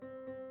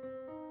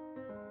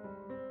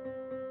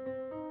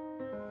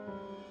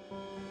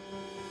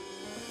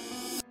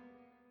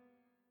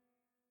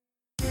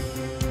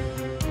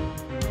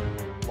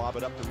Lob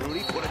it up to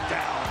Rudy, put it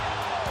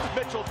down.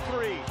 Mitchell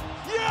three.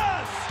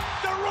 Yes!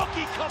 The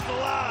rookie comes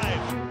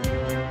alive!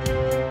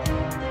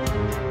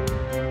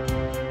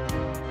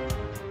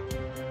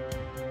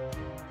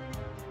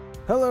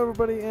 Hello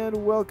everybody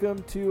and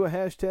welcome to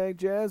Hashtag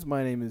Jazz.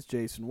 My name is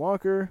Jason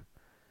Walker.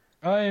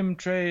 I'm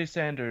Trey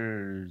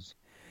Sanders.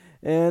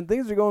 And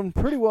things are going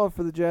pretty well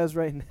for the Jazz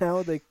right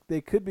now.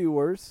 They could be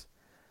worse.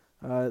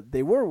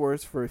 They were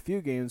worse for a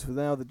few games, but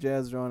now the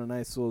Jazz are on a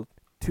nice little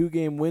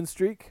 2-game win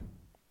streak,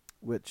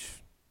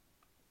 which,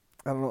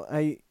 I don't know,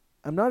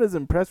 I'm not as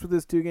impressed with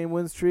this 2-game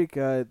win streak.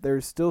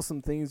 There's still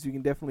some things you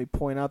can definitely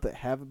point out that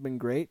haven't been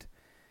great.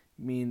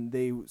 I mean,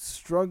 they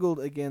struggled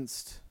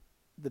against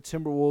the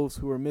Timberwolves,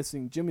 who were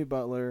missing Jimmy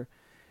Butler.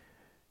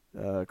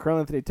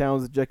 Karl-Anthony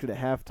Towns ejected at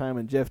halftime,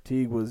 and Jeff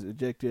Teague was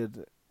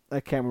ejected. I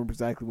can't remember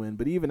exactly when,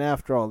 but even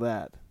after all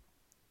that,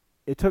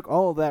 it took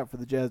all of that for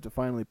the Jazz to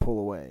finally pull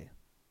away.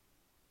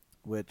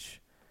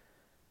 Which,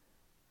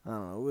 I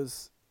don't know,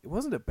 it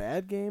wasn't a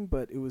bad game,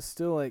 but it was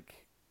still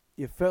like,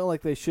 it felt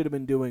like they should have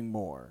been doing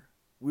more.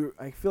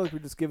 I feel like we're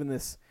just given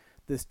this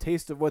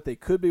taste of what they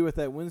could be with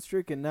that win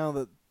streak, and now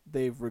that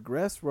they've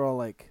regressed, we're all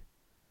like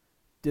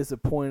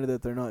disappointed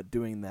that they're not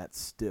doing that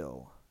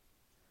still.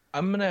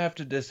 I'm going to have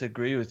to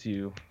disagree with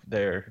you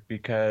there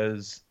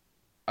because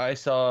I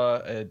saw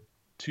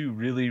two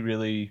really,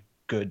 really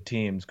good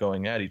teams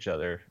going at each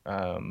other.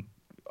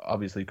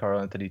 Obviously,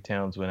 Karl-Anthony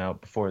Towns went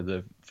out before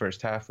the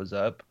first half was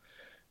up,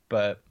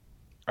 but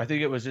I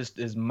think it was just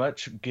as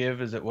much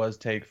give as it was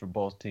take for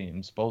both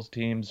teams. Both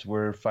teams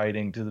were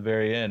fighting to the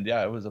very end.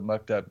 Yeah, it was a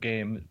mucked up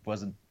game. It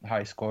wasn't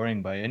high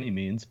scoring by any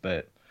means,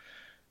 but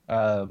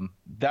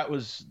that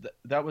was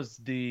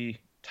the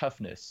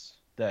toughness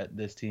that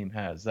this team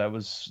has. That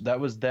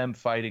was them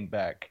fighting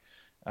back.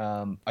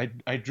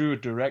 I drew a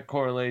direct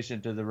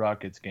correlation to the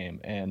Rockets game,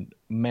 and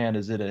man,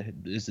 is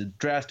a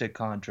drastic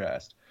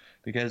contrast,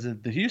 because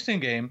in the Houston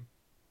game,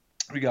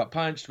 we got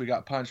punched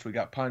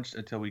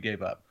until we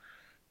gave up.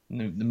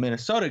 In the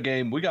Minnesota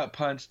game, we got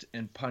punched,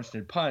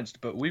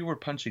 but we were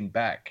punching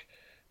back.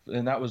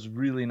 And that was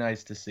really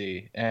nice to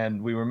see.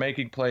 And we were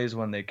making plays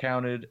when they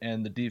counted,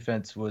 and the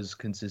defense was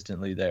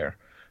consistently there.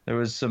 There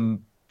was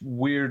some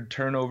weird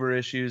turnover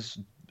issues,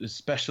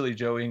 especially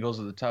Joe Ingles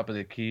at the top of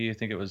the key. I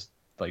think it was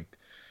like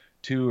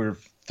 2 or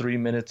 3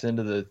 minutes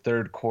into the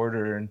third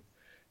quarter, and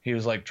he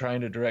was like trying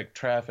to direct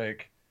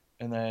traffic,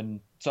 and then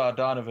saw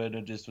Donovan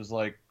and just was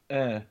like,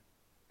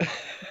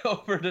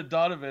 over to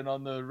Donovan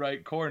on the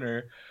right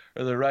corner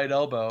or the right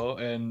elbow,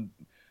 and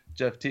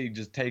Jeff Teague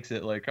just takes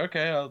it like,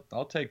 okay,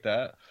 I'll take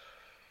that.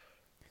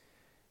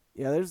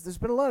 Yeah, there's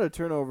been a lot of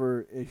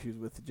turnover issues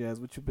with the Jazz,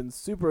 which have been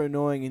super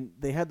annoying. And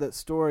they had that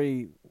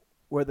story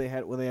where they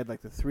had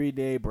like the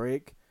 3-day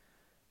break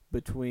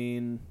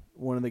between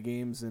one of the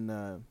games and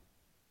I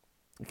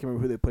can't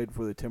remember who they played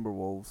for, the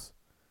Timberwolves.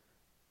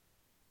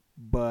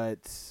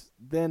 But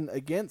then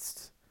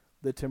against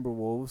the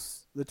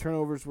Timberwolves, the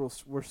turnovers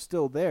were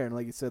still there, and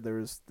like you said, there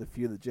was the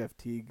few that Jeff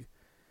Teague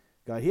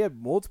got. He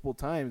had multiple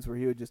times where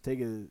he would just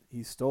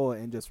he stole it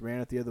and just ran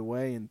it the other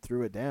way and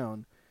threw it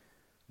down.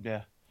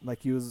 Yeah.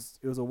 Like it was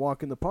a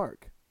walk in the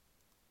park,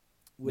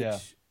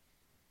 which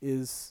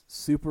is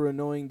super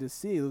annoying to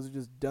see. Those are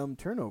just dumb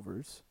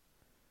turnovers.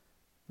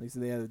 Like I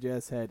said, the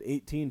Jazz had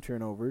 18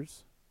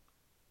 turnovers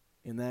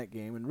in that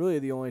game, and really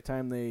the only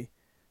time they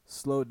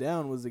slowed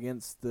down was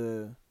against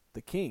the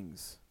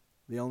Kings.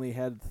 They only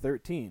had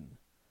 13,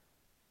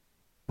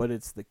 but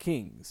it's the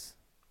Kings.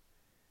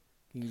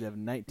 Kings have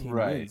 19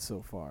 wins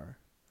so far.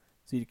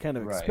 So you kind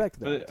of expect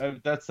that.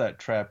 But that's that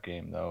trap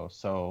game, though.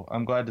 So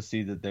I'm glad to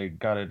see that they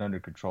got it under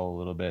control a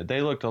little bit.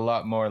 They looked a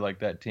lot more like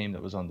that team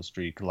that was on the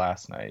streak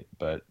last night.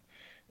 But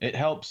it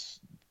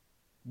helps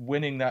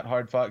winning that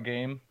hard-fought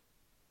game,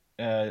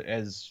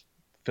 as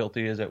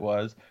filthy as it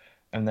was,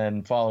 and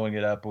then following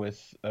it up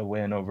with a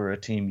win over a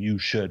team you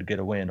should get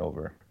a win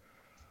over.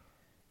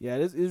 Yeah,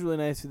 it is really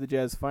nice to see the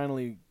Jazz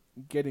finally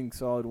getting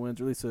solid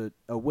wins, or at least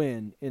a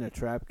win in a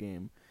trap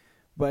game.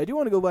 But I do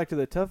want to go back to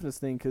the toughness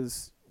thing,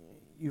 because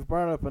you've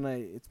brought it up, and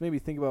it's made me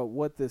think about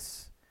what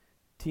this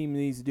team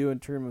needs to do in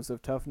terms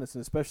of toughness,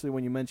 and especially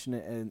when you mention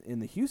it in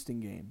the Houston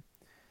game.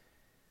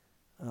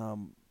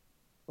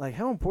 Like,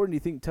 how important do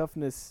you think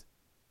toughness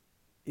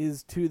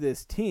is to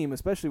this team,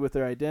 especially with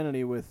their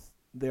identity, with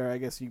their, I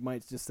guess you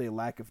might just say,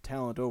 lack of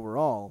talent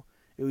overall,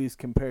 at least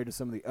compared to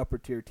some of the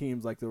upper-tier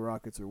teams like the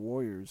Rockets or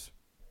Warriors?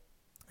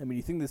 I mean, do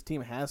you think this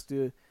team has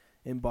to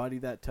embody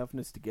that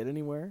toughness to get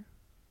anywhere?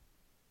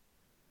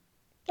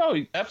 Oh,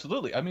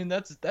 absolutely. I mean,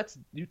 that's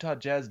Utah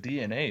Jazz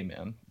DNA,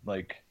 man.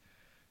 Like,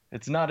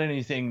 it's not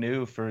anything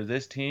new for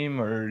this team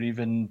or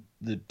even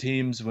the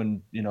teams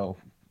when,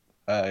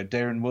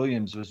 Darren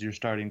Williams was your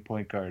starting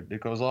point guard. It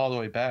goes all the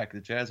way back.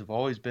 The Jazz have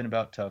always been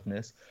about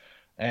toughness,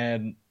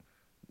 and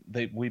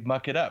we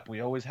muck it up. We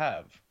always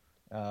have.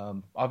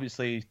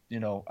 Obviously,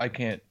 I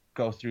can't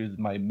go through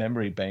my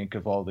memory bank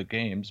of all the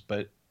games,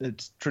 but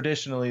it's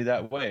traditionally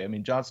that way. I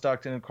mean, John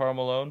Stockton and Karl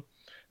Malone,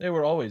 they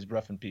were always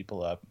roughing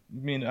people up.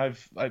 I mean,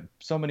 I've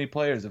so many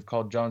players have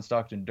called John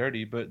Stockton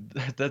dirty, but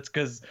that's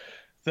because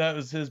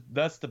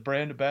That's the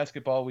brand of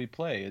basketball we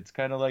play. It's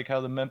kind of like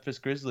how the Memphis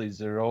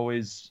Grizzlies are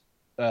always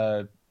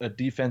a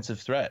defensive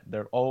threat.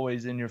 They're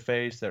always in your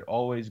face. They're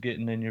always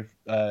getting in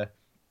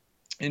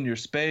your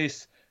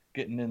space,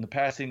 getting in the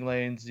passing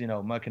lanes,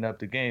 mucking up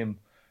the game.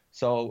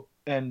 So,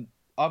 and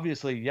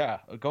obviously, yeah,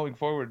 going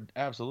forward,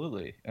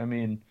 absolutely. I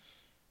mean,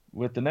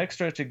 with the next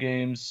stretch of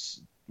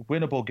games,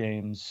 winnable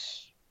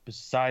games,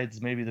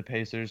 besides maybe the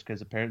Pacers,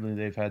 because apparently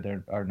they've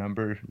had our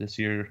number this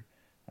year,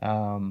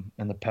 and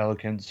the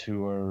Pelicans,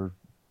 who are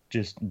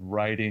just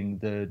riding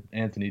the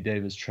Anthony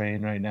Davis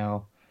train right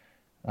now.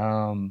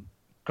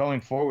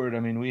 Going forward, I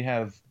mean, we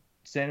have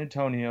San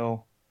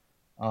Antonio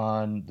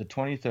on the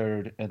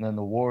 23rd, and then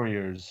the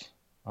Warriors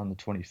on the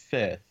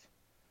 25th.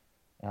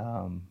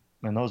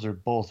 And those are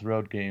both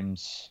road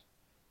games.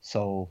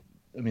 So,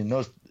 I mean,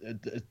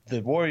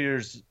 the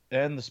Warriors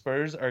and the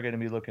Spurs are going to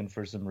be looking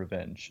for some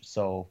revenge.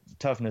 So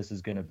toughness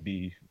is going to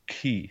be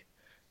key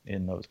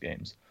in those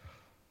games.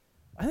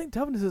 I think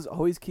toughness is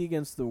always key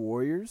against the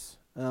Warriors.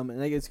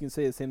 And I guess you can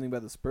say the same thing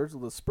about the Spurs.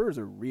 Well, the Spurs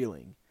are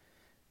reeling.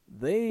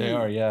 They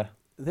are, yeah.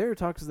 There are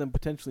talks of them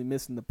potentially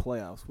missing the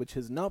playoffs, which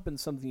has not been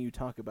something you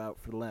talk about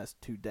for the last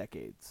 2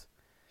 decades.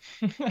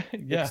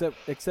 Yeah.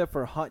 Except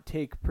for hot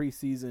take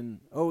preseason,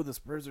 the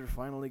Spurs are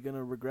finally going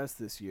to regress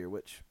this year,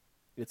 which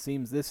it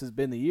seems this has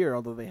been the year,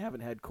 although they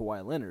haven't had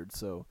Kawhi Leonard,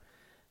 so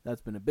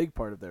that's been a big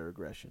part of their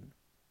regression.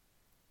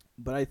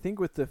 But I think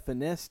with the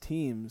finesse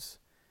teams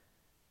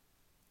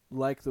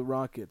like the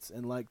Rockets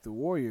and like the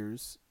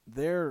Warriors,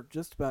 they're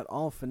just about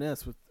all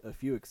finesse with a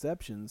few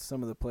exceptions.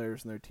 Some of the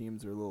players in their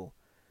teams are a little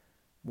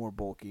more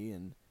bulky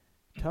and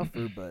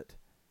tougher, but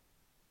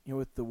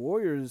with the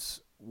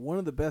Warriors, one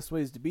of the best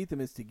ways to beat them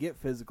is to get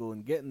physical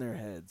and get in their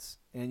heads.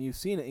 And you've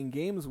seen it in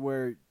games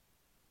where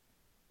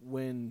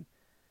when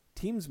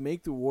teams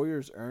make the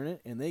Warriors earn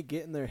it and they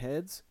get in their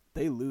heads,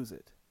 they lose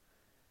it.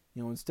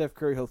 When Steph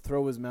Curry, he'll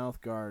throw his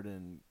mouth guard,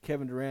 and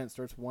Kevin Durant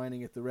starts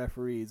whining at the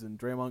referees, and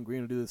Draymond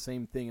Green will do the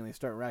same thing, and they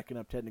start racking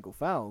up technical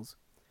fouls.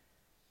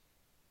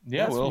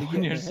 Yeah, well,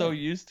 when you're so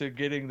used to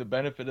getting the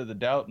benefit of the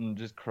doubt and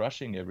just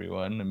crushing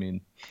everyone, I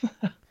mean...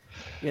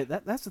 Yeah,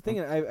 that's the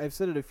thing. I've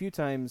said it a few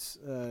times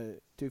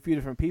to a few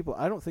different people.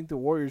 I don't think the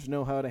Warriors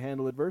know how to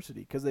handle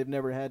adversity because they've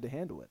never had to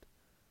handle it.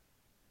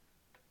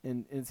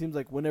 And it seems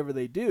like whenever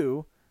they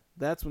do,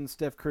 that's when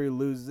Steph Curry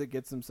loses it,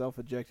 gets himself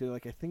ejected.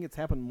 Like, I think it's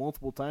happened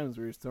multiple times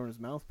where he's thrown his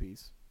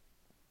mouthpiece.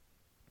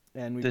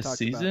 And we've this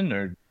season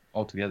or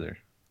altogether?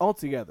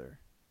 Altogether.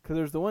 Because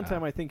there's the one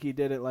time I think he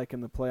did it like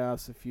in the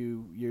playoffs a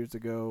few years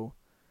ago.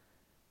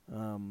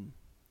 And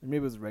maybe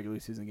it was a regular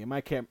season game.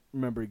 I can't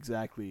remember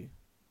exactly.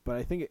 But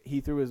I think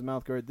he threw his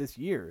mouth guard this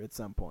year at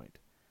some point.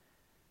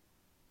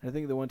 I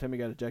think the one time he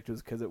got ejected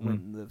was because it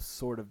went in the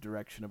sort of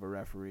direction of a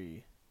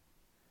referee.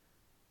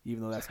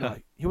 Even though that's not...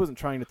 he wasn't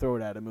trying to throw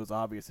it at him. It was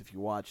obvious if you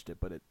watched it,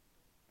 but it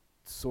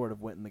sort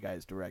of went in the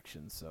guy's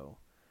direction, so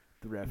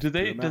the ref... Do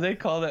they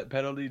call that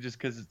penalty just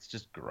because it's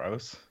just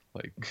gross?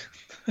 Like...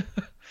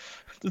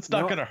 It's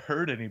not going to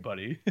hurt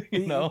anybody,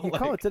 you know? You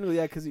call it technically,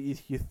 yeah, because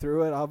you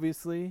threw it,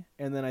 obviously,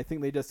 and then I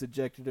think they just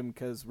ejected him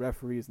because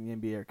referees in the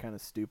NBA are kind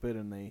of stupid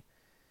and they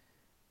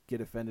get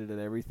offended at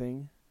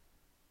everything.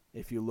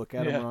 If you look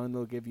at them wrong,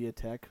 they'll give you a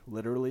tech.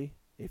 Literally,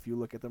 if you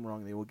look at them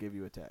wrong, they will give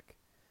you a tech.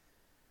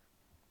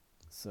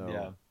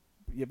 So,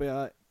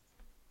 but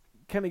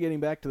kind of getting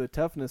back to the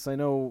toughness, I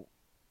know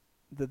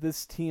that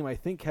this team, I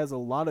think, has a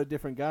lot of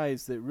different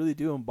guys that really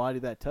do embody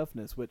that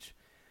toughness, which...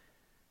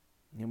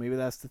 maybe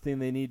that's the thing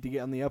they need to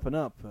get on the up and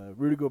up.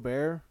 Rudy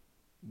Gobert,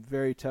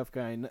 very tough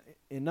guy, and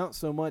not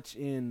so much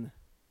in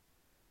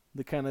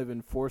the kind of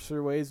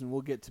enforcer ways, and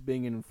we'll get to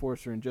being an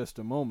enforcer in just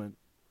a moment.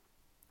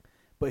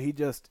 But he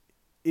just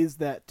is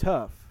that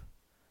tough,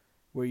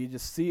 where you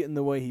just see it in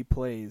the way he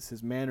plays,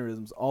 his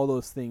mannerisms, all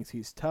those things.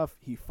 He's tough.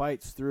 He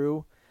fights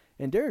through.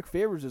 And Derek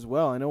Favors as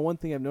well. I know one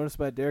thing I've noticed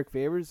about Derek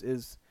Favors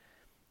is,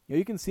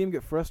 you can see him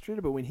get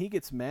frustrated, but when he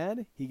gets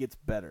mad, he gets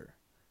better,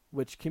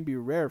 which can be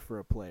rare for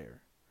a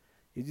player.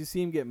 You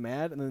see him get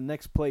mad, and then the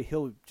next play,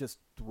 he'll just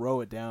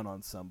throw it down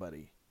on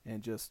somebody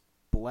and just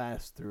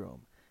blast through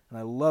them. And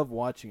I love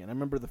watching it. I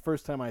remember the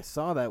first time I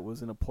saw that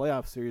was in a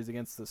playoff series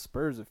against the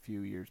Spurs a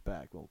few years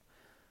back. Well,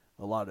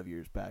 a lot of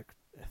years back.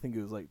 I think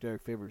it was like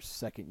Derek Favors'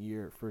 second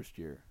year or first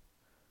year.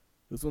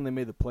 It was when they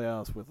made the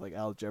playoffs with like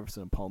Al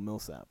Jefferson and Paul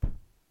Millsap.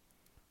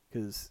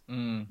 Because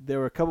there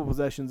were a couple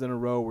possessions in a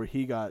row where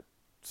he got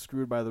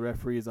screwed by the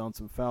referees on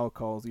some foul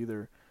calls,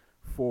 either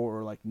for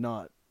or like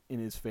not in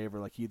his favor.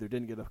 Like he either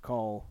didn't get a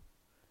call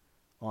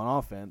on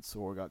offense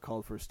or got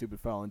called for a stupid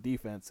foul on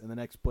defense. And the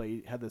next play,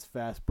 he had this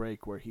fast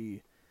break where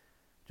he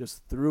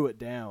just threw it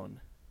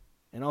down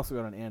and also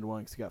got an and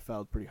one because he got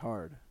fouled pretty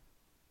hard.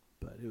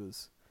 But it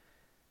was,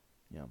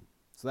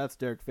 so that's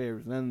Derek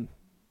Favors. And then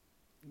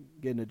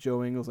getting to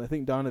Joe Ingles, I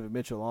think Donovan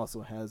Mitchell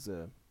also has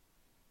a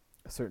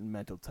certain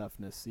mental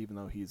toughness, even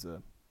though he's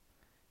a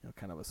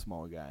kind of a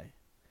small guy.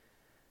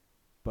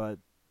 But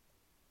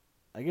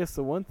I guess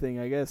the one thing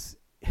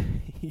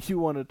you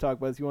want to talk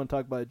about is you want to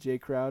talk about Jay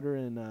Crowder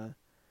and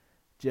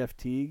Jeff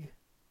Teague.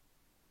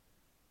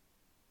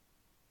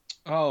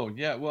 Oh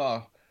yeah,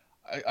 well,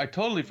 I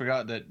totally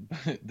forgot that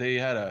they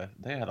had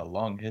a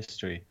long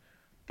history,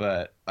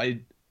 but I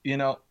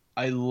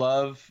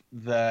love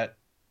that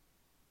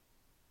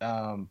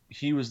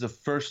he was the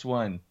first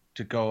one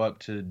to go up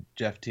to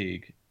Jeff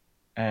Teague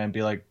and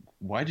be like,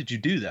 "Why did you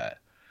do that?"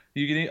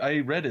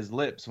 I read his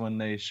lips when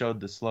they showed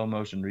the slow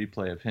motion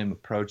replay of him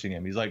approaching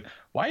him. He's like,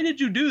 "Why did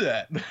you do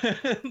that?"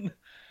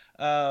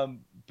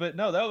 But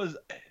no,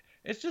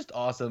 it's just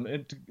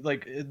awesome.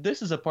 Like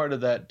this is a part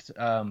of that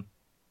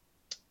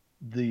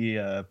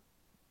the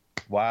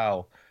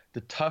wow,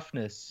 the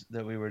toughness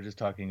that we were just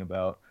talking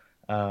about.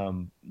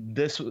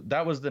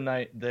 That was the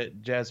night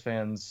that Jazz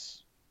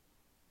fans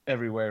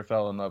everywhere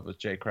fell in love with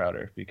Jay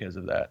Crowder because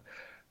of that.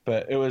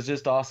 But it was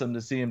just awesome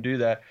to see him do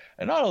that.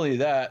 And not only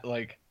that,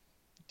 like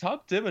Tom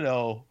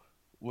Thibodeau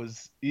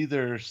was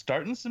either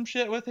starting some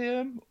shit with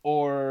him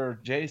or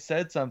Jay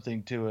said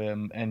something to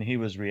him and he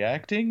was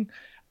reacting.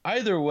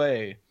 Either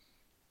way,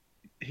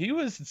 he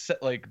was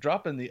like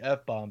dropping the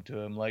F bomb to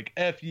him, like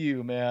F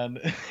you, man.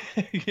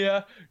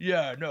 Yeah,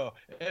 yeah, no,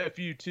 F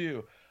you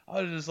too.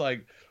 I was just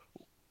like,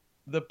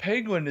 the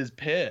Penguin is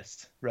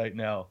pissed right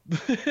now.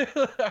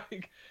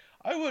 Like,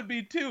 I would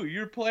be too.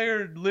 Your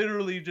player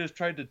literally just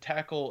tried to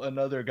tackle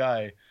another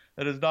guy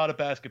that is not a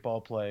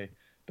basketball play.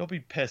 Don't be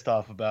pissed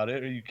off about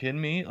it. Are you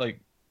kidding me? Like,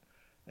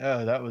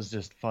 oh, that was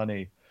just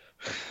funny.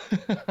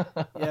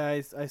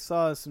 Yeah, I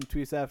saw some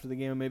tweets after the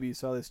game, and maybe you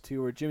saw this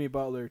too, where Jimmy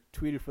Butler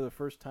tweeted for the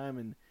first time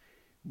in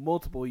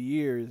multiple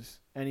years,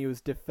 and he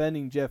was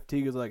defending Jeff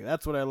Teague. He was like,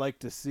 "That's what I like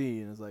to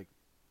see," and it's like,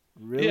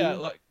 Yeah, really?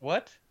 like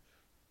what?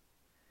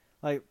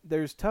 Like,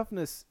 there's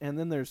toughness, and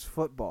then there's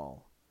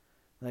football.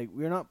 Like,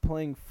 we're not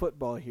playing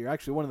football here.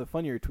 Actually, one of the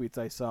funnier tweets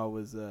I saw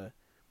was it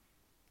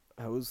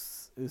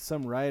was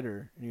some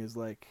writer, and he was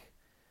like,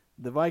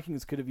 "The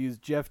Vikings could have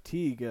used Jeff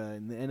Teague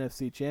in the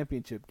NFC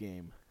Championship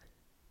game,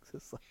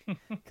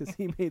 because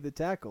he made the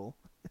tackle,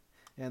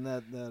 and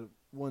that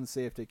one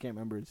safety, I can't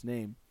remember his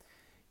name,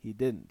 he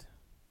didn't."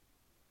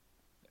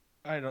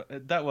 I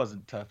don't. That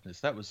wasn't toughness.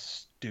 That was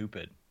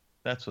stupid.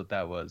 That's what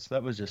that was.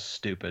 That was just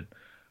stupid.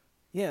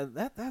 Yeah,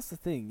 that's the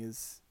thing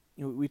is,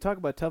 we talk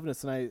about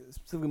toughness, and I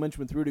specifically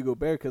mentioned with Rudy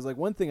Gobert because like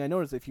one thing I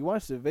noticed, if you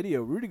watch the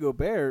video, Rudy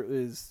Gobert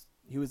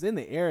he was in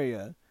the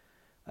area.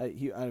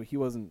 He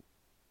wasn't.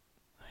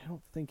 I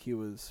don't think he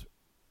was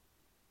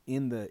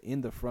in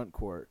the front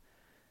court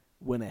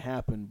when it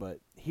happened, but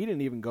he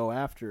didn't even go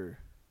after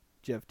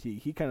Jeff T.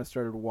 He kind of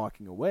started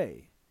walking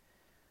away,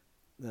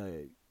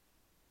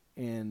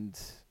 and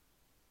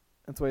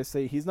that's why I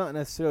say he's not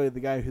necessarily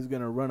the guy who's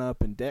going to run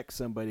up and deck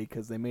somebody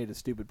because they made a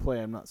stupid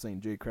play. I'm not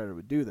saying Jay Crowder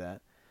would do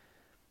that,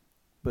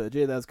 but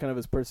Jay, that's kind of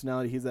his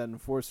personality. He's that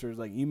enforcer. Is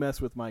like, you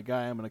mess with my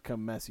guy, I'm going to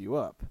come mess you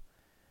up,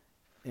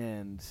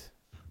 and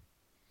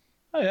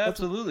Oh, yeah, that's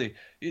absolutely.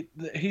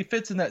 He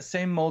fits in that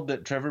same mold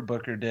that Trevor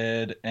Booker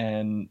did,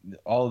 and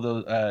all of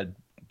those.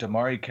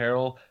 Damari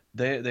Carroll,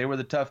 they were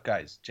the tough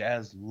guys.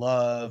 Jazz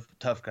love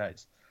tough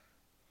guys.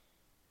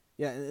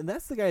 yeah, and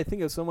that's the guy I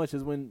think of so much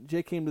is when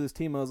Jay came to this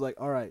team, I was like,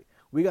 all right,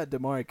 we got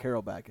Damari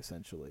Carroll back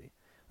essentially,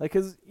 like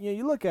because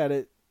you look at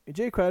it,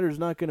 Jay Crowder is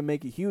not going to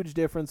make a huge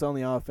difference on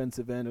the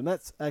offensive end, and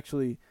that's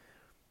actually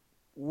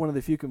one of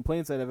the few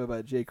complaints I have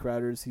about Jay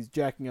Crowder is he's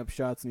jacking up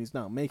shots and he's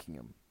not making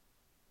them.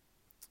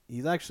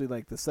 He's actually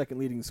like the second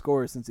leading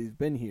scorer since he's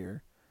been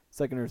here,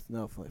 second or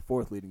no, like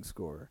fourth leading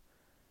scorer,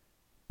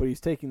 but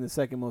he's taking the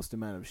second most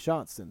amount of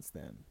shots since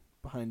then,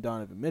 behind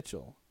Donovan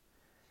Mitchell.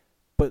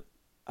 But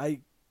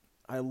I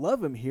I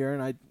love him here,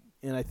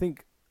 and I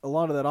think a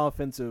lot of that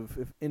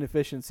offensive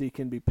inefficiency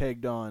can be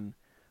pegged on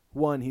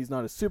one, he's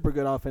not a super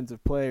good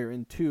offensive player,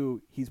 and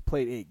two, he's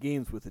played 8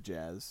 games with the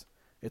Jazz.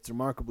 It's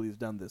remarkable he's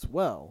done this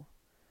well.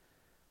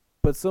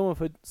 But so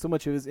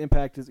much of his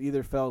impact is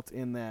either felt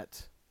in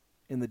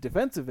the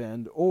defensive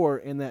end or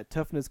in that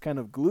toughness kind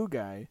of glue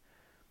guy.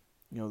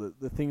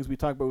 The things we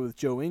talk about with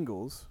Joe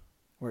Ingles,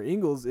 where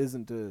Ingles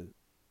isn't a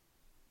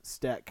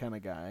stat kind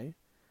of guy,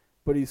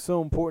 but he's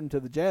so important to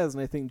the Jazz,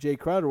 and I think Jay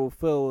Crowder will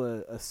fill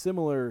a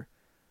similar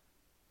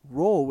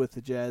role with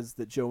the Jazz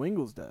that Joe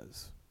Ingles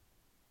does.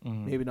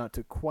 Mm-hmm. Maybe not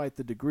to quite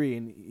the degree,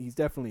 and he's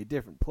definitely a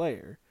different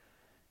player.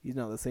 He's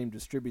not the same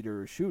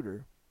distributor or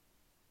shooter,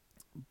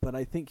 but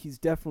I think he's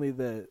definitely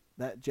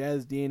that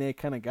Jazz DNA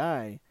kind of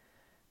guy.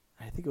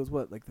 I think it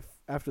was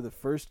after the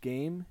first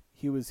game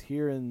he was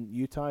here in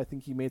Utah. I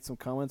think he made some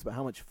comments about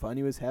how much fun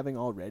he was having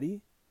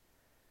already.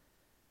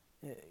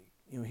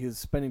 He was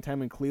spending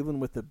time in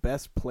Cleveland with the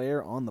best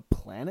player on the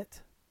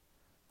planet,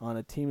 on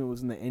a team that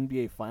was in the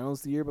NBA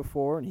Finals the year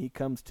before, and he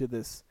comes to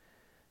this,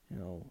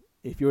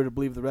 if you were to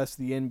believe the rest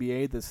of the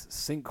NBA, this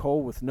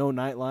sinkhole with no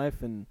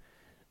nightlife and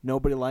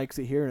nobody likes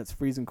it here and it's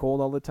freezing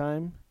cold all the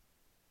time.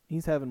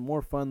 He's having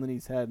more fun than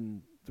he's had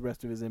in the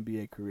rest of his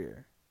NBA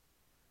career.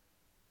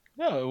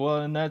 No, well,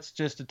 and that's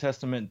just a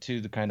testament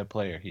to the kind of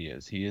player he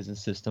is. He is a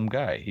system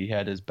guy. He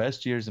had his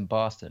best years in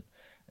Boston,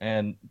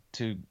 and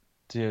to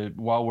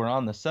while we're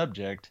on the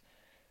subject,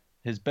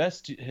 his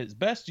best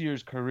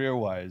years career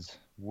wise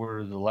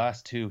were the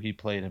last two he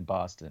played in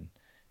Boston.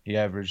 He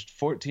averaged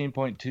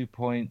 14.2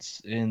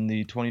 points in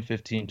the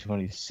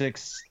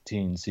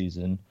 2015-2016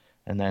 season,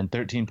 and then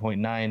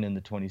 13.9 in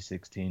the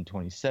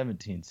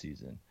 2016-2017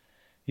 season.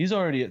 He's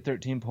already at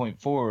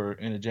 13.4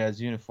 in a Jazz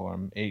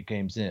uniform 8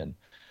 games in.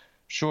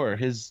 Sure,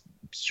 his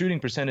shooting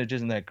percentage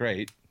isn't that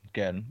great.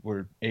 Again,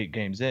 we're 8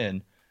 games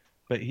in,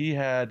 but he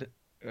had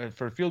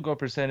for field goal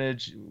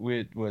percentage,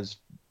 it was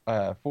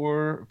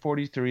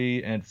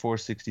 443 and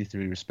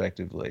 463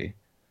 respectively.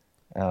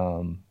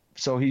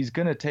 So he's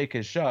going to take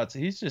his shots.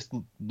 He's just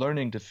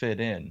learning to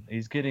fit in.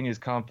 He's getting his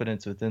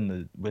confidence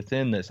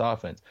within this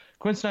offense.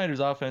 Quinn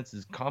Snyder's offense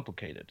is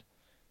complicated,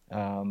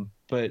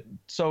 but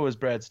so is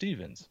Brad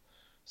Stevens.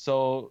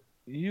 So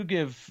you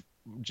give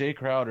Jay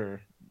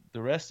Crowder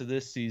the rest of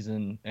this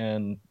season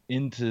and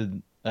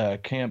into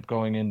camp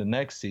going into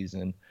next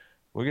season,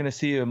 we're going to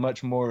see a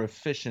much more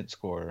efficient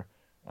scorer.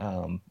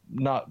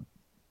 Not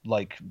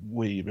like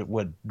we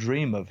would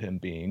dream of him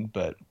being,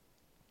 but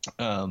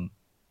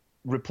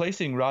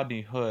replacing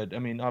Rodney Hood, I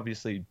mean,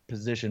 obviously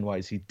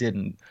position-wise he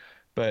didn't,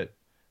 but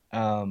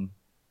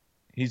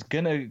he's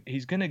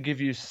gonna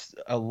give you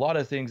a lot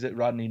of things that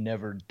Rodney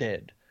never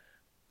did.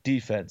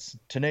 Defense,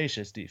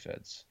 tenacious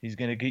defense. He's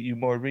gonna get you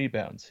more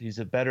rebounds. He's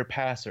a better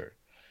passer.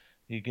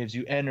 He gives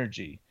you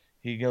energy.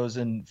 He goes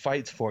and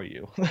fights for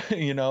you.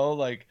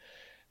 Like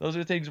those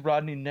are things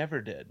Rodney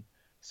never did.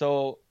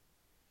 So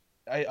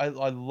I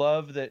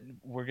love that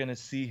we're going to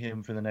see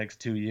him for the next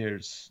 2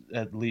 years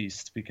at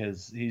least,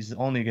 because he's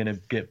only going to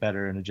get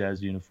better in a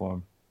Jazz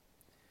uniform.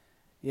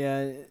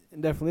 Yeah,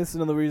 definitely. This is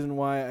another reason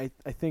why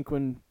I think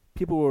when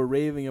people were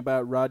raving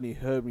about Rodney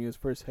Hood when he was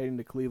first heading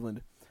to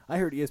Cleveland, I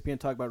heard ESPN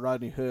talk about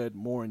Rodney Hood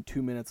more in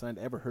 2 minutes than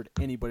I'd ever heard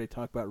anybody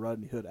talk about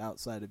Rodney Hood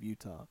outside of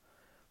Utah.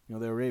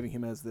 They were raving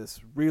him as this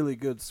really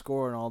good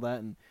scorer and all that,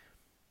 and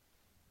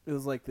it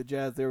was like the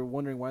Jazz, they were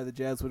wondering why the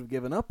Jazz would have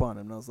given up on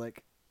him, and I was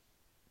like,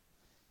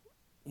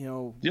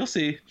 you'll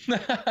see.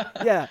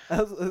 Yeah,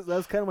 that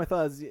was kind of my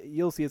thought.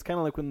 You'll see. It's kind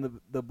of like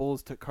when the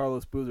Bulls took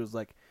Carlos Boozer. It's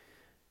like,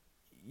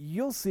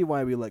 you'll see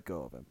why we let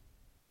go of him.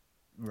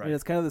 Right. And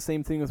it's kind of the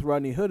same thing with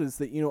Rodney Hood. Is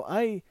that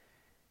and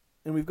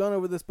we've gone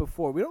over this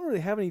before. We don't really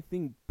have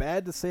anything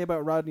bad to say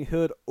about Rodney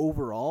Hood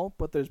overall,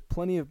 but there's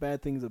plenty of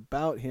bad things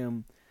about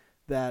him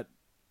that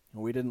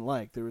we didn't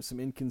like. There was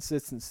some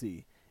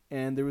inconsistency,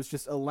 and there was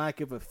just a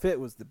lack of a fit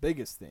was the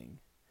biggest thing.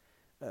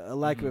 A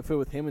lack of a fit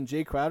with him and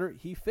Jay Crowder.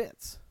 He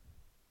fits.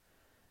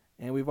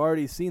 And we've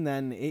already seen that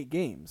in 8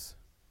 games.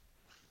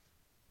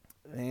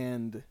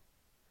 And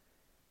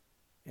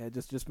yeah,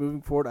 just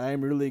moving forward, I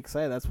am really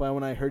excited. That's why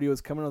when I heard he was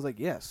coming, I was like,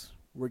 yes,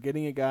 we're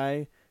getting a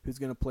guy who's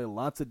going to play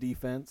lots of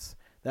defense.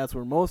 That's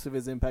where most of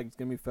his impact is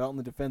going to be felt in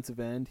the defensive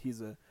end.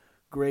 He's a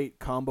great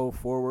combo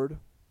forward.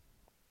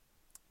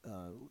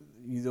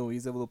 He's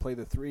able to play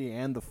the 3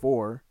 and the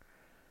 4.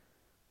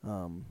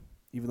 Even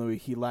though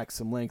he lacks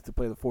some length to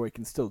play the 4, he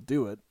can still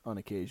do it on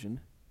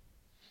occasion.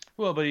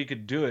 Well, but he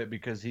could do it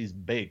because he's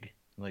big.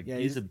 Like, yeah,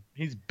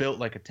 he's built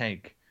like a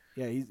tank.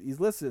 Yeah, he's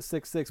listed at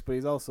 6'6", but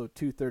he's also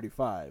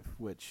 235,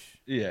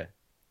 which you're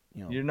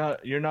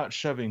not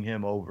shoving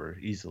him over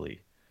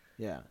easily.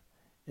 Yeah,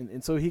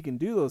 and so he can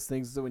do those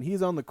things. So when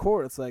he's on the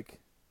court, it's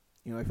like,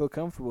 I feel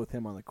comfortable with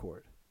him on the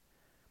court.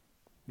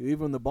 Even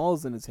when the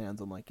ball's in his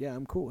hands, I'm like, yeah,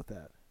 I'm cool with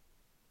that.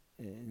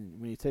 And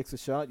when he takes a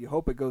shot, you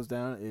hope it goes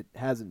down. It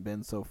hasn't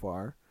been so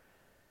far,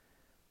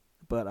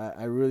 but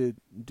I really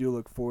do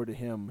look forward to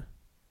him.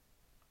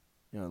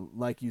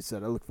 Like you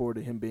said, I look forward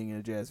to him being in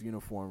a Jazz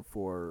uniform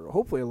for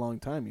hopefully a long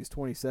time. He's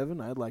 27.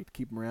 I'd like to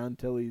keep him around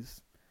until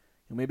he's,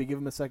 maybe give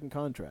him a second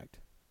contract,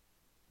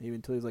 maybe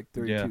until he's like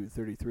 32,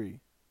 33.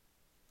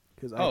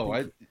 Because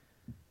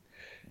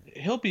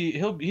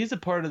he's a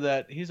part of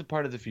that. He's a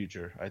part of the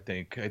future. I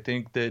think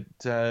that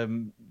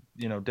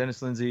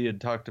Dennis Lindsay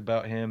had talked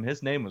about him.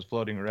 His name was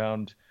floating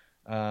around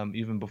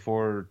even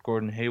before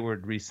Gordon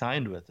Hayward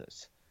re-signed with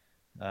us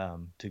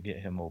to get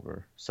him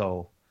over.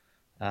 So.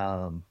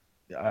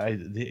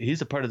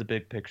 He's a part of the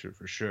big picture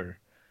for sure,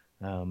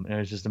 and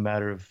it's just a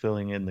matter of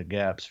filling in the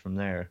gaps from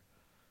there.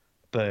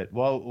 But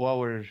while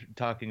we're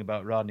talking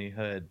about Rodney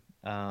Hood,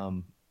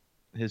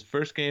 his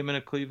first game in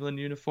a Cleveland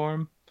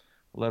uniform,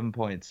 11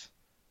 points.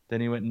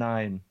 Then he went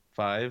 9,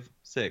 5,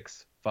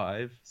 6,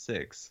 5,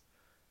 6.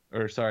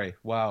 Or sorry,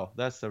 wow,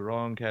 that's the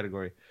wrong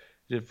category.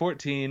 He did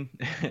 14,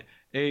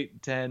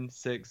 8, 10,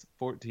 6,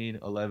 14,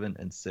 11,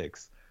 and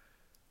 6.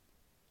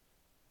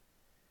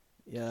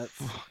 Yeah.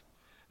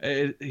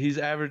 He's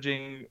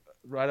averaging,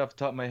 right off the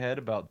top of my head,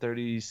 about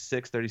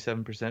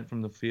 37%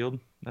 from the field.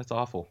 That's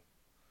awful.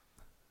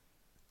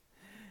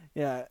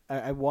 Yeah,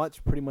 I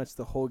watched pretty much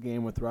the whole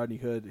game with Rodney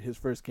Hood, his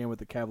first game with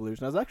the Cavaliers,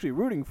 and I was actually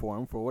rooting for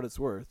him for what it's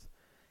worth.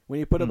 When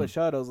he put up a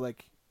shot, I was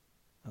like,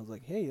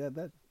 hey,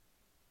 that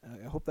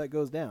I hope that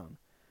goes down.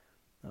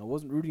 I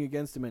wasn't rooting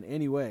against him in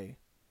any way.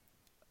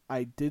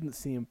 I didn't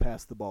see him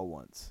pass the ball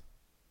once.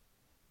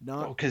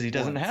 Because he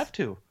doesn't have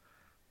to.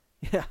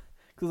 Yeah,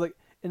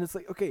 it's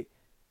like, okay,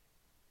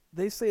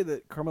 they say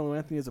that Carmelo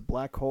Anthony is a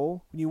black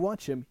hole. When you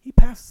watch him, he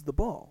passes the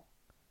ball.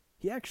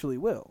 He actually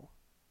will.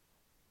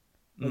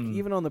 Like,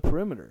 even on the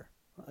perimeter.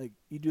 Like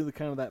you do the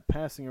kind of that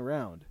passing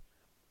around.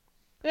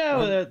 Yeah,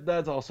 well,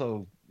 that's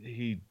also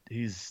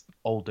he's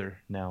older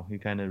now. He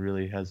kind of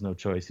really has no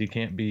choice. He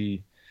can't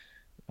be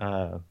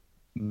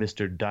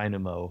Mr.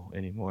 Dynamo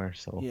anymore.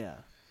 So Yeah,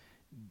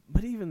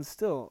 but even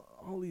still,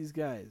 all these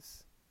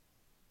guys,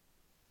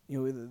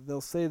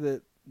 they'll say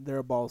that they're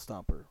a ball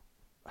stopper.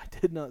 I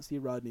did not see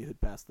Rodney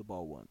Hood pass the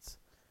ball once,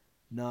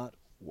 not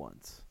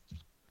once.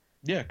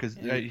 yeah, because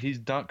he's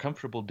not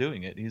comfortable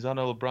doing it. He's on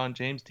a LeBron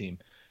James team.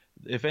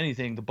 If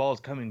anything, the ball's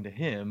coming to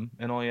him,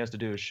 and all he has to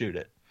do is shoot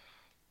it.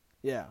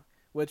 Yeah,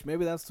 which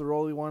maybe that's the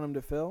role we want him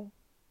to fill.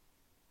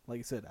 Like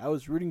I said, I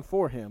was rooting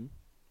for him.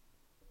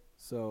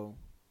 So,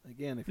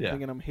 again, if you're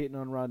thinking I'm hating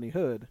on Rodney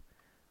Hood,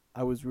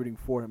 I was rooting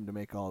for him to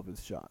make all of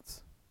his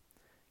shots.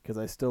 Because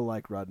I still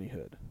like Rodney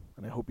Hood,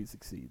 and I hope he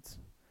succeeds.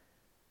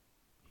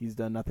 He's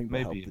done nothing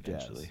but help the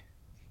eventually.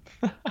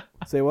 Jazz.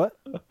 Say what?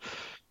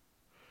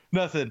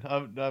 Nothing.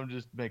 I'm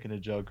just making a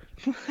joke.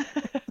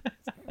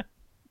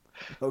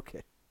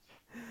 Okay.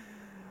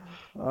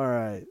 All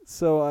right.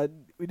 So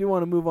we do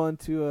want to move on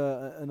to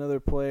another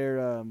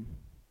player,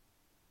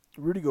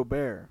 Rudy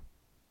Gobert,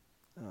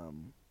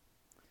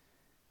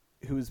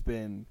 who's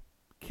been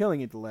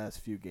killing it the last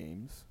few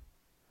games.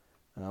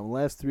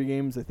 Last 3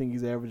 games, I think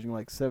he's averaging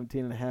like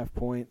 17.5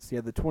 points. He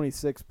had the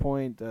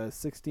 26-point,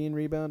 16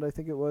 rebound, I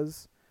think it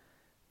was,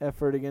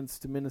 effort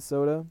against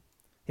Minnesota.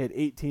 He had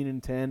 18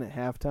 and 10 at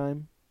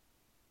halftime.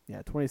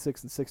 Yeah,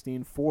 26 and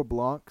 16, 4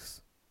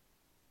 blocks.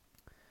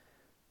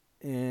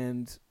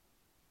 And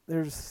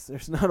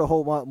there's not a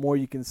whole lot more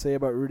you can say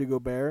about Rudy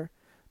Gobert.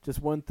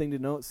 Just one thing to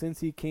note,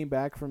 since he came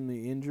back from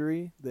the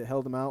injury that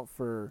held him out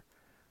for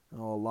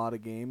a lot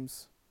of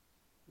games.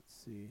 Let's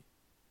see.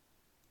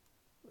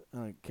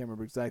 I can't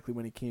remember exactly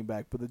when he came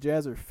back, but the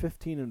Jazz are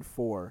 15 and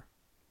 4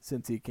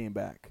 since he came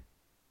back.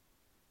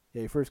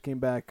 Yeah, he first came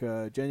back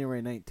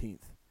January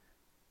 19th.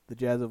 The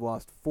Jazz have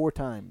lost 4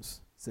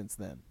 times since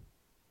then.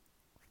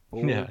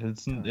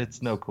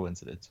 It's no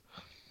coincidence.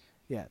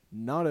 Yeah,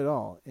 not at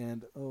all.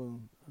 And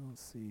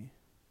let's see.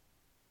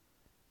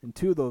 In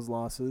 2 of those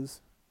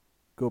losses,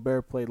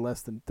 Gobert played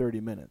less than 30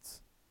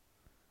 minutes.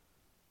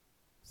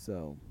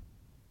 So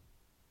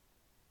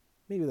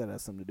maybe that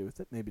has something to do with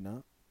it. Maybe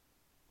not.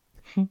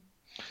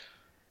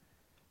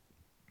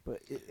 But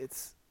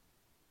it's.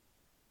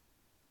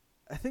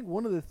 I think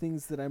one of the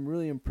things that I'm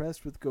really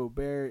impressed with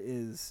Gobert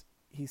is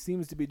he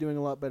seems to be doing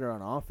a lot better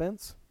on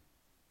offense.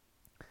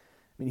 I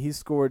mean, he's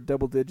scored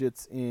double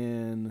digits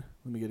in,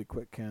 let me get a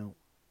quick count,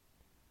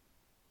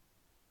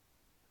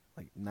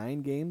 like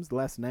 9 games, the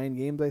last 9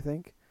 games, I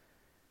think.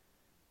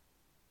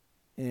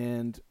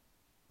 And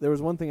there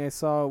was one thing I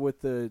saw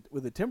with the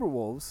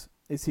Timberwolves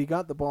is he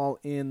got the ball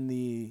in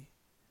the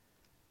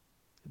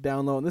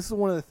down low. And this is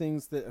one of the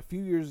things that a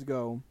few years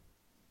ago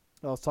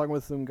I was talking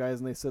with some guys,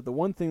 and they said the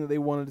one thing that they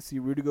wanted to see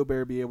Rudy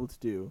Gobert be able to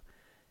do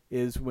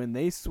is when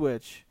they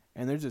switch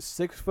and there's a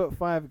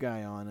 6'5"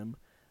 guy on him,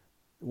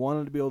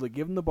 wanted to be able to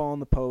give him the ball in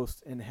the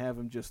post and have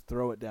him just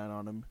throw it down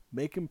on him,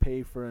 make him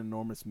pay for an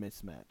enormous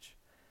mismatch.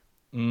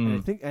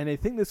 And I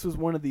think this was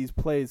one of these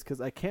plays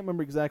because I can't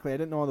remember exactly. I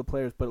didn't know all the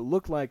players, but it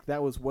looked like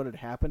that was what had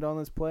happened on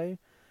this play.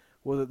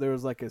 Was that there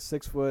was like a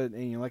 6 foot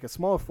and like a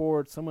small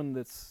forward, someone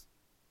that's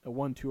a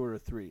 1, 2, or a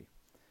 3.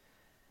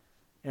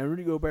 And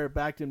Rudy Gobert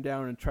backed him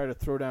down and tried to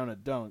throw down a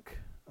dunk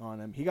on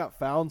him. He got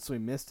fouled, so he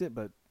missed it,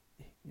 but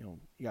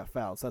he got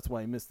fouled, so that's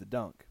why he missed the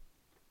dunk.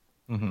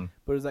 Mm-hmm.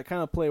 But it was that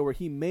kind of play where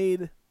he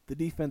made the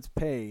defense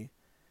pay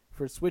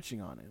for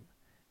switching on him.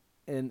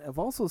 And I've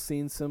also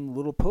seen some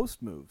little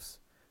post moves.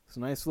 It's a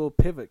nice little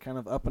pivot, kind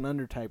of up and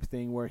under type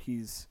thing where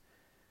he's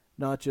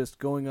not just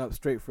going up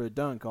straight for a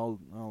dunk, all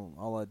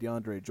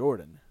DeAndre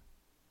Jordan,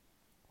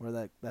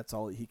 where that's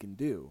all that he can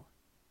do.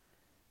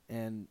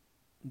 And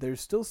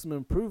there's still some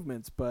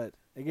improvements, but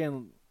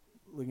again,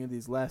 looking at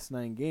these last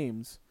 9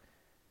 games,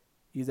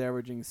 he's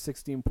averaging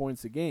 16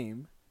 points a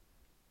game,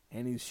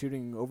 and he's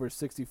shooting over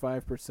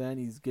 65%.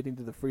 He's getting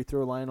to the free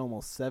throw line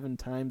almost 7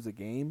 times a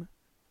game.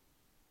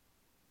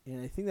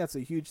 And I think that's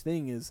a huge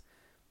thing is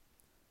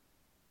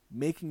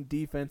making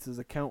defenses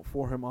account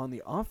for him on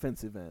the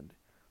offensive end,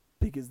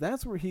 because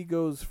that's where he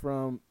goes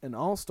from an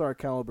all-star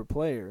caliber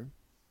player,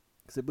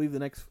 because I believe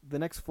the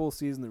next full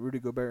season that Rudy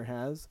Gobert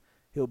has,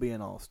 he'll be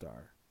an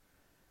all-star.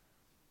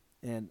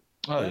 And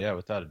yeah,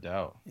 without a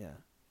doubt. Yeah,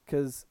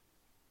 because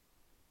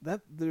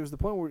there's the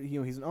point where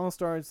he's an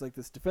all-star. It's like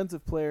this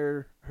defensive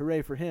player.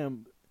 Hooray for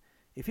him!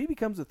 If he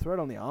becomes a threat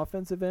on the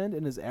offensive end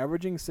and is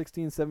averaging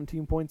 16,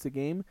 17 points a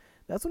game,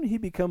 that's when he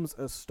becomes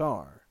a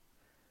star,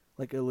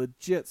 like a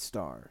legit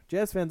star.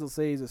 Jazz fans will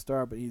say he's a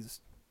star, but he's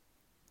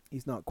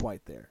not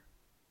quite there.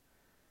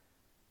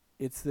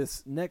 It's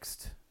this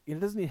next.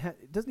 It doesn't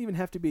even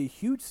have to be a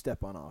huge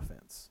step on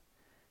offense.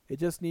 It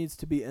just needs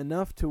to be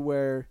enough to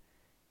where,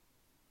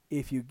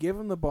 if you give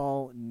him the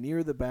ball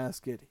near the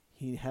basket,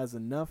 he has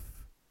enough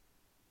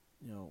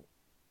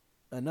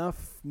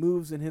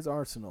moves in his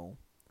arsenal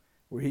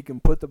where he can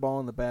put the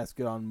ball in the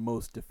basket on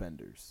most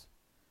defenders.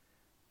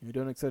 You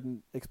don't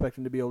expect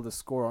him to be able to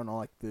score on all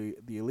like the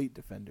elite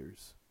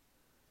defenders.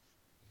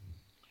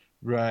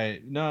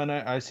 Right. No, and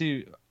I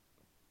see.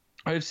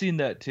 I've seen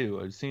that too.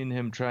 I've seen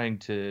him trying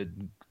to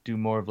do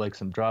more of like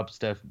some drop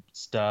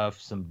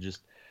stuff, some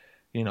just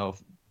you know,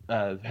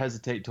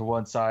 hesitate to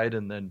one side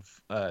and then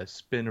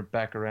spin her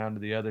back around to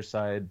the other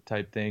side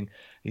type thing.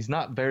 He's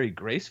not very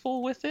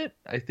graceful with it.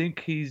 I think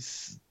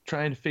he's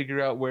trying to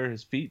figure out where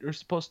his feet are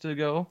supposed to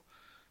go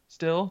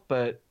still,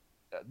 but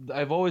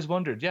I've always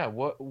wondered, yeah,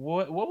 what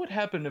would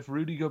happen if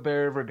Rudy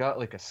Gobert ever got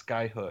like a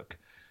sky hook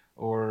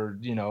or,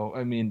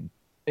 I mean,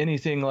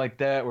 anything like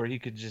that where he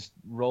could just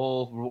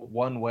roll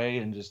one way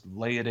and just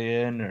lay it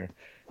in or,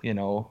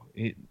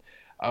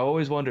 I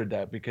always wondered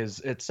that because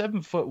at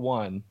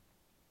 7'1"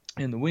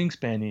 and the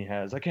wingspan he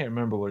has, I can't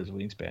remember what his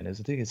wingspan is.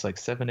 I think it's like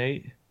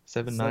 7'8",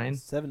 7'9",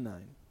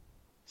 7'9".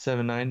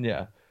 7'9".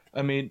 Yeah,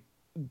 I mean,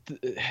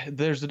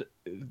 there's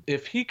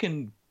if he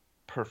can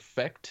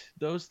perfect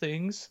those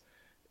things,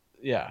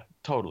 yeah,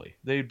 totally,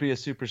 they'd be a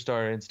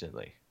superstar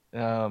instantly.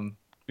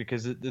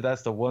 Because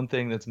that's the one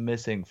thing that's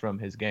missing from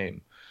his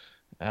game.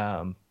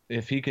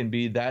 If he can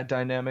be that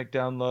dynamic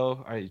down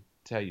low, I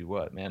tell you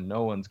what, man,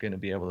 no one's gonna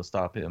be able to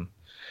stop him.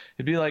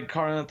 It'd be like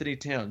Karl Anthony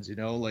Towns,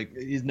 like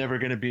he's never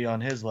going to be on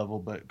his level,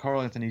 but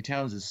Karl Anthony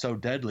Towns is so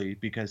deadly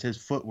because his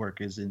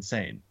footwork is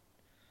insane.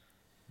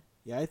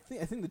 Yeah, I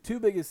think the two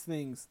biggest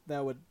things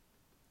that would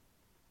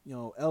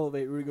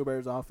elevate Rudy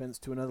Gobert's offense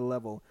to another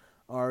level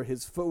are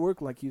his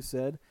footwork, like you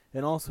said,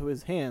 and also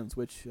his hands,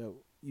 which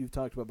you've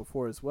talked about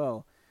before as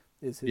well.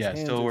 Is his hands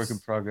still a work in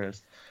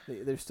progress.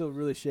 They're still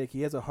really shaky.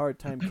 He has a hard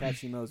time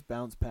catching those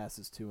bounce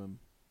passes to him,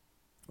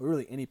 or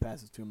really any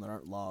passes to him that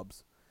aren't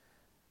lobs.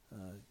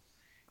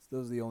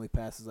 Those are the only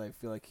passes I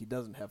feel like he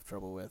doesn't have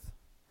trouble with,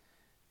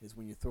 is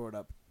when you throw it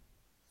up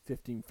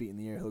 15 feet in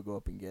the air, he'll go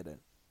up and get it.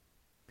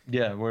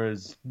 Yeah,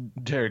 whereas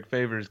Derek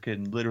Favors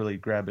can literally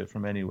grab it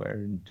from anywhere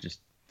and just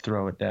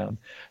throw it down.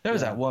 There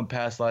was that one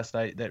pass last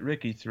night that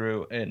Ricky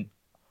threw, and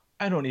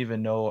I don't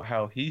even know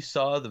how he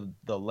saw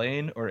the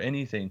lane or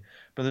anything,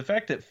 but the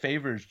fact that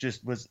Favors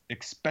just was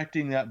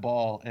expecting that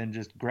ball and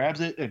just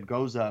grabs it and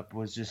goes up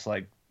was just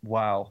like,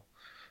 wow.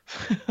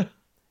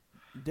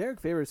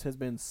 Derek Favors has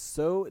been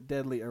so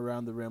deadly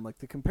around the rim. Like,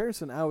 the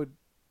comparison I would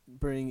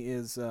bring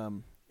is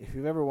if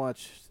you've ever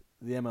watched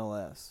the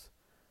MLS,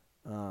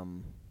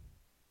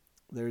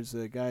 there's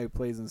a guy who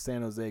plays in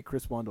San Jose,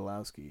 Chris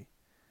Wondolowski.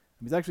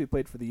 He's actually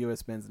played for the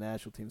U.S. men's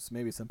national team, so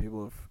maybe some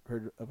people have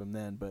heard of him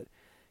then. But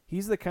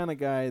he's the kind of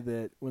guy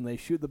that when they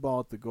shoot the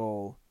ball at the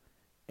goal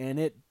and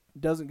it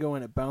doesn't go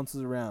in, it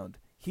bounces around,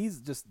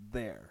 he's just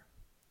there.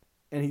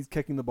 And he's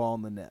kicking the ball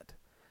in the net.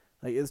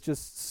 Like, it's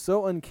just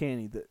so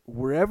uncanny that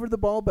wherever the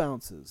ball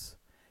bounces,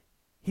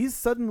 he's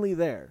suddenly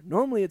there.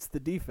 Normally it's the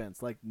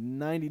defense, like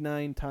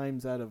 99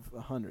 times out of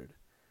 100.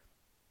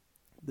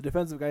 The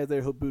defensive guy is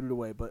there, he'll boot it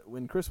away. But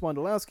when Chris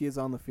Wondolowski is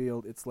on the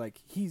field, it's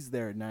like he's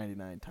there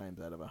 99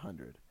 times out of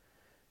 100,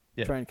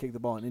 trying to kick the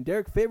ball in. And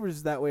Derek Favors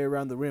is that way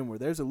around the rim, where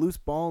there's a loose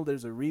ball,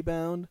 there's a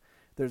rebound,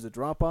 there's a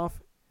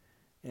drop-off,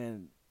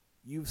 and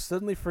you've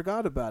suddenly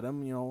forgot about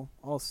him,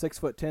 all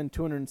 6'10",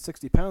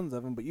 260 pounds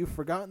of him, but you've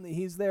forgotten that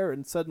he's there,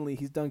 and suddenly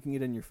he's dunking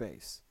it in your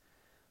face.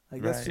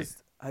 Like, that's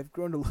just, I've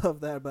grown to love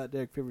that about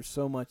Derek Favors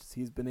so much.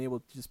 He's been able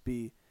to just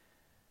be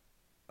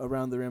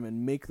around the rim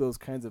and make those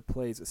kinds of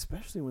plays,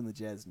 especially when the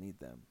Jazz need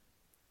them.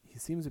 He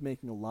seems to be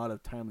making a lot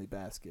of timely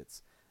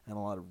baskets and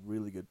a lot of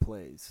really good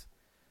plays.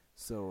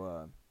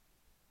 So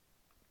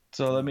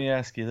let me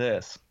ask you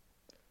this.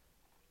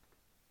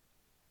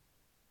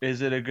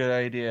 Is it a good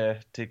idea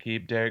to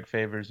keep Derek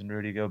Favors and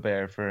Rudy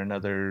Gobert for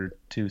another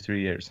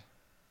 2-3 years?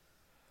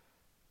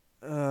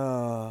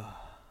 I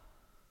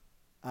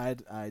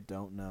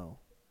don't know.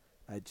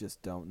 I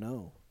just don't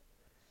know.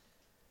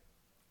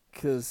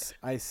 Because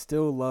I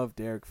still love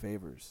Derek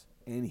Favors,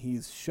 and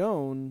he's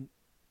shown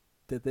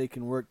that they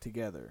can work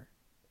together.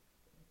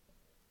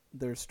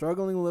 They're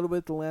struggling a little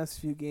bit the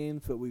last few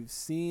games, but we've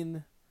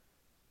seen,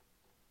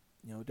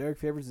 Derek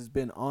Favors has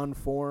been on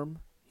form.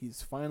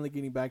 He's finally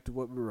getting back to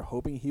what we were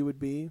hoping he would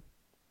be.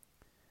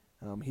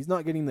 He's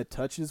not getting the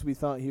touches we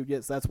thought he would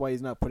get, so that's why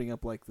he's not putting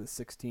up like the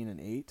 16 and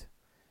 8.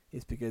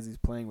 It's because he's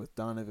playing with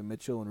Donovan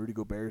Mitchell and Rudy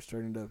Gobert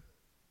starting to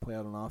play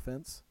out on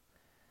offense.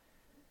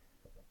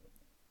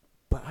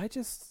 But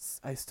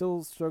I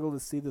still struggle to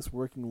see this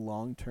working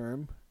long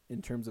term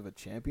in terms of a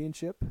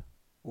championship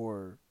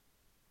or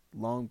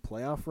long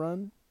playoff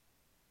run.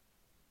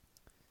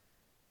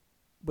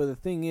 But the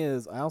thing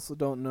is, I also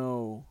don't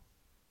know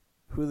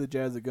who the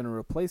Jazz are going to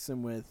replace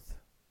him with.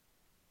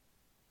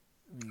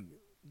 I mean,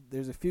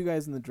 there's a few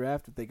guys in the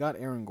draft. If they got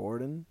Aaron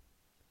Gordon,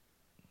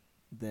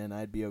 then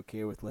I'd be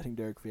okay with letting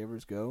Derek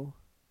Favors go.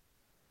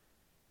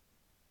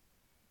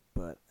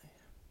 But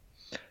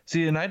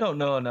see, and I don't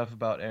know enough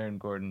about Aaron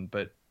Gordon,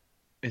 but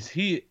is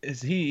he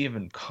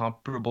even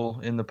comparable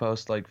in the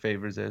post like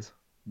Favors is?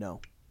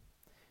 No.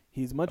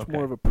 He's much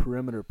more of a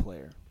perimeter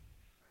player.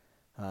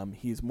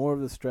 He's more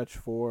of the stretch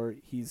four.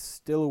 He's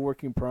still a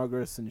work in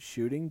progress in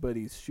shooting, but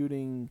he's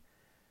shooting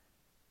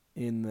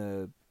in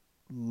the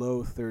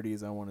low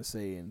 30s, I want to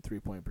say, in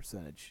three-point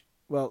percentage.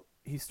 Well,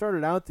 he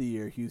started out the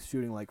year, he was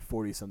shooting like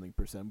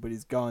 40-something%, but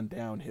he's gone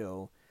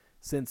downhill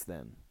since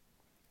then.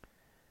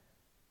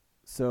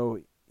 So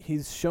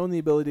he's shown the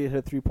ability to hit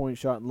a three-point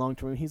shot in long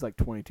term. He's like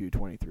 22,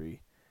 23.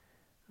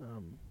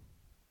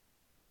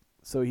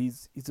 So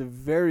he's a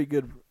very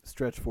good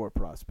stretch four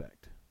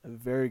prospect. A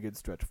very good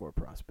stretch four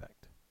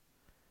prospect.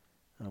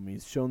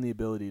 He's shown the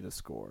ability to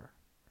score.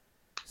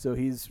 So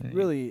he's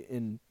really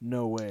in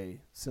no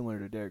way similar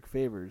to Derek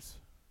Favors.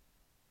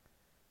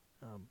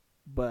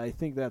 But I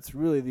think that's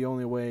really the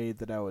only way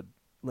that I would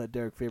let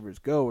Derek Favors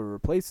go or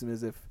replace him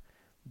is if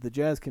the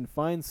Jazz can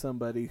find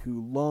somebody who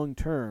long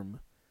term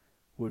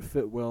would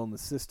fit well in the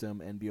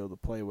system and be able to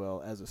play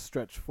well as a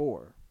stretch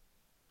four.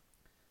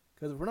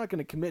 Because if we're not going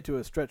to commit to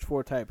a stretch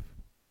four type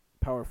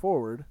power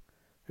forward,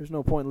 there's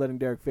no point in letting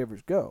Derek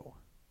Favors go.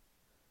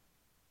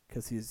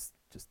 Because he's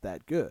just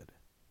that good.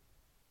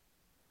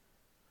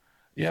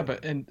 Yeah,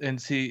 but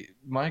and see,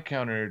 my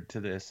counter to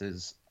this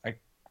is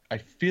I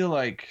feel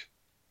like,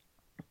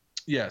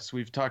 yes,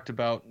 we've talked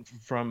about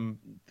from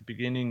the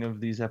beginning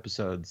of these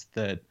episodes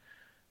that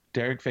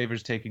Derek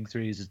Favors taking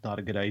threes is not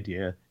a good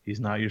idea. He's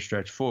not your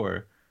stretch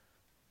four.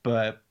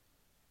 But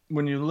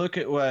when you look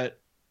at what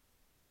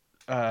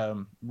he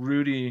and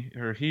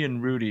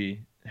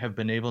Rudy have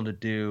been able to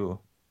do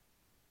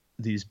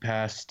these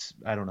past,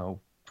 I don't know,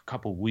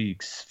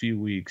 few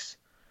weeks,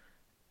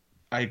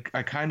 I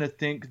kind of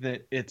think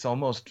that it's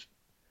almost,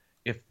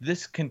 if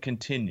this can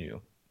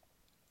continue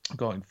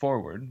going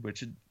forward,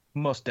 which it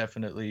most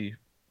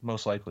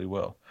likely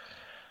will,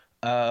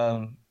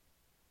 I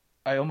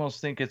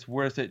almost think it's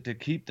worth it to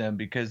keep them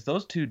because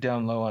those two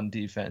down low on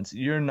defense,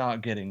 you're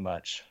not getting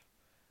much.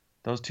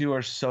 Those two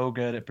are so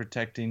good at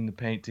protecting the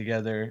paint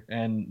together,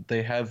 and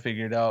they have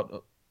figured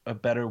out a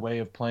better way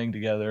of playing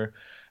together.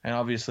 And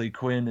obviously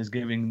Quinn is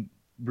giving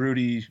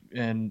Rudy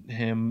and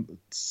him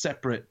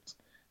separate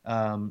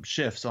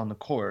shifts on the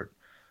court.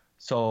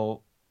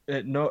 So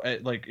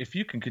if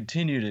you can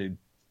continue to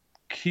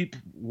keep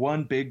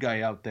one big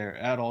guy out there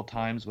at all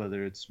times,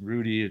 whether it's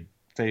Rudy,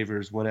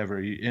 Favors,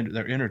 whatever,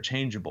 they're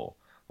interchangeable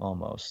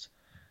almost.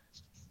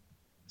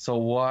 So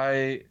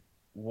why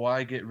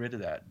get rid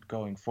of that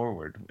going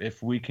forward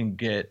if we can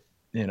get,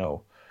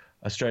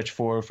 a stretch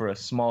four for a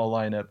small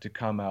lineup to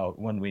come out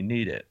when we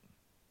need it?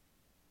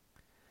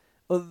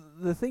 Well,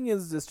 the thing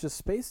is, it's just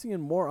spacing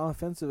and more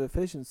offensive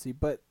efficiency,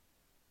 but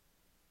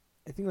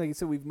I think, like you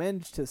said, we've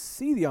managed to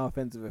see the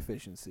offensive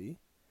efficiency,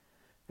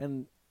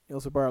 and you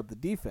also brought up the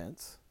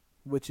defense,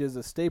 which is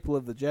a staple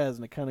of the Jazz,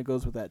 and it kind of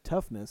goes with that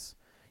toughness.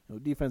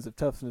 Defensive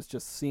toughness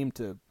just seem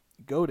to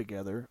go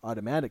together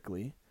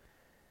automatically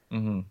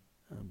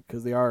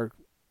because they are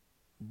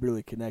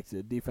really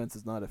connected. Defense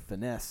is not a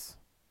finesse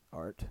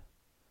art.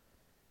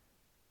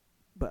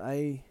 But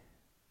I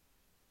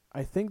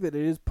think that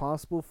it is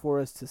possible for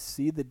us to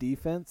see the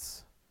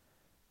defense,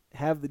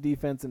 have the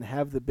defense, and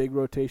have the big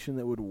rotation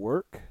that would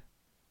work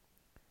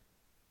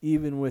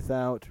even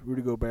without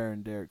Rudy Gobert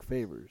and Derek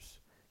Favors.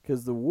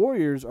 Because the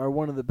Warriors are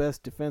one of the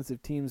best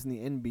defensive teams in the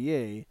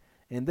NBA,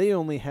 and they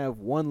only have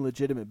one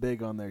legitimate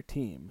big on their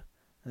team.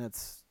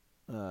 That's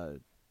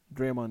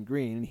Draymond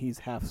Green, and he's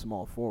half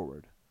small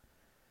forward.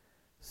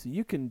 So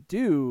you can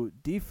do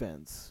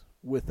defense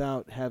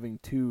without having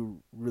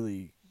two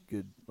really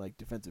good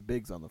defensive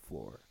bigs on the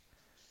floor.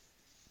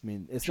 I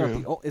mean, it's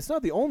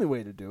not the only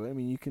way to do it. I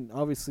mean, you can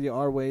obviously,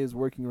 our way is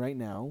working right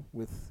now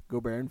with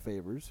Gobert and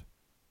Favors,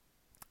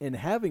 and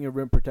having a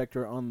rim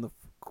protector on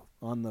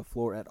the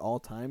floor at all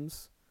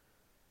times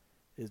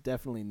is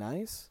definitely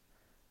nice.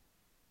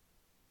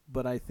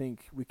 But I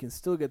think we can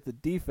still get the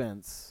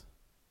defense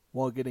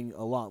while getting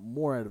a lot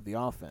more out of the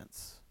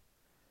offense.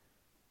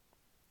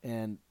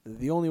 And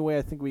the only way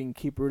I think we can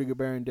keep Rudy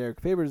Gobert and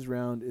Derek Favors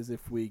around is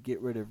if we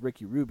get rid of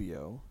Ricky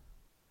Rubio.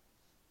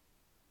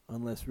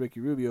 Unless Ricky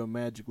Rubio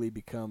magically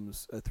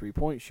becomes a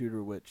three-point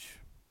shooter, which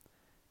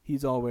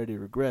he's already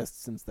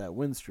regressed since that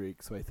win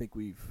streak. So I think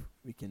we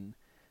can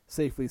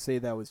safely say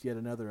that was yet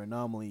another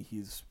anomaly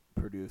he's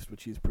produced,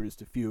 which he's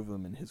produced a few of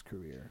them in his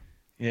career.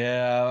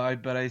 Yeah,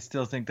 but I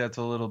still think that's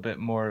a little bit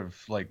more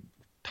of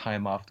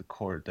time off the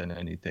court than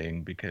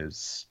anything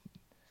because,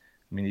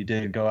 I mean, he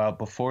did go out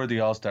before the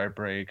All-Star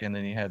break, and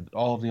then he had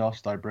all of the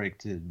All-Star break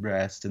to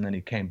rest, and then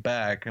he came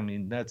back. I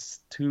mean,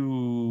 that's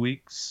 2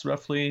 weeks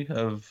roughly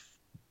of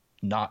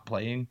not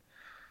playing.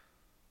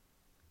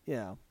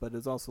 Yeah, but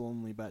it's also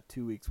only about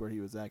 2 weeks where he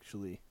was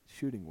actually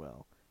shooting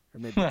well, or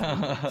maybe 3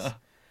 weeks.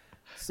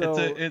 So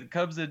it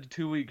comes in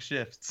 2-week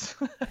shifts.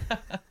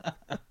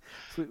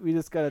 So we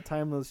just got to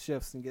time those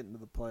shifts and get into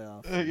the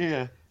playoffs.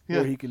 Yeah.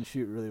 Where he can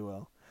shoot really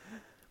well.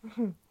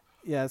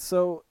 Yeah,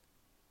 so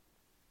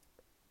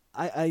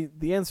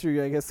the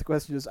answer, I guess the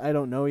question is I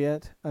don't know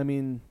yet. I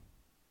mean,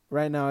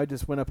 right now I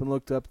just went up and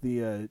looked up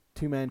the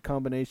two-man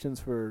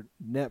combinations for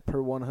net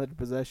per 100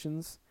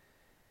 possessions,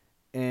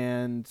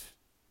 and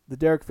the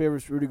Derek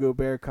Favors Rudy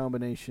Gobert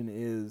combination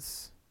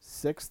is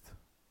 6th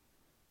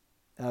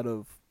out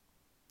of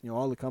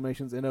all the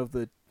combinations, and of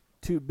the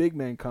two big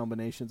man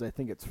combinations, I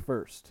think it's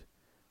 1st.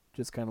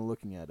 Just kind of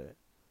looking at it,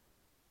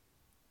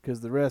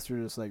 because the rest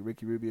are just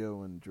Ricky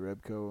Rubio and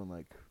Jerebko and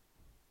well,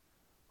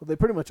 they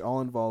pretty much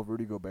all involve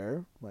Rudy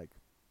Gobert.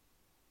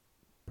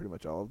 pretty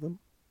much all of them.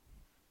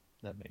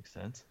 That makes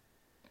sense.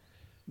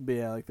 But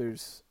yeah, like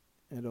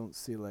I don't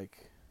see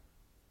like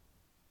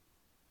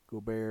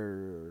Gobert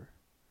or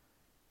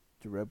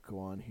Jerebko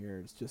on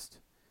here. It's just.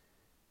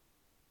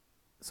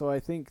 So I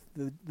think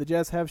the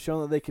Jazz have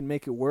shown that they can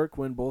make it work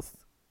when both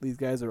these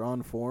guys are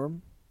on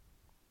form.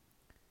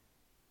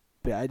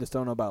 But yeah, I just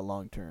don't know about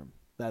long term.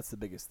 That's the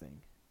biggest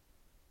thing.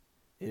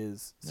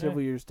 Is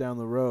several years down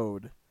the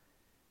road,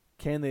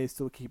 can they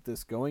still keep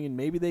this going? And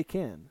maybe they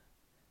can.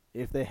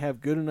 If they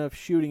have good enough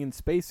shooting and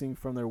spacing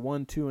from their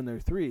 1, 2, and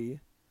their 3,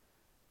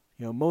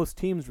 most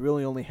teams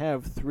really only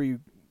have 3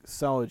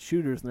 solid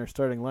shooters in their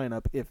starting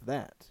lineup, if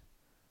that.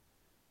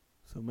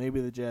 So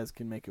maybe the Jazz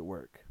can make it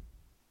work.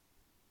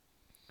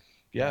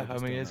 Yeah, I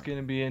mean, it's going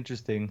to be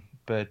interesting.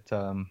 But,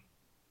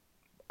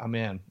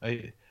 man,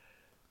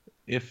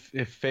 if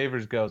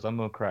Favors goes, I'm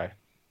going to cry.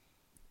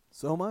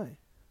 So am I.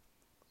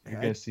 You're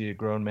going to see a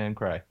grown man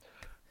cry.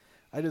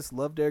 I just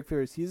love Derek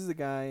Favors. He's the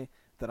guy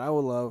that I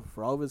will love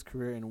for all of his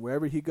career, and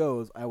wherever he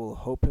goes, I will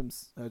hope and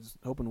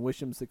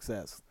wish him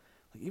success.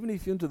 Like, even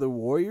if he went to the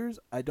Warriors,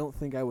 I don't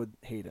think I would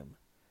hate him,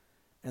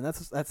 and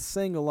that's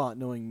saying a lot,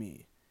 knowing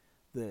me.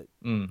 That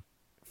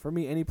for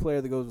me, any player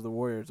that goes to the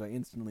Warriors, I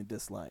instantly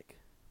dislike.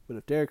 But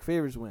if Derek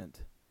Favors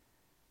went,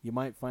 you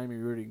might find me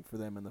rooting for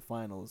them in the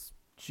finals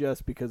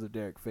just because of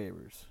Derek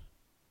Favors.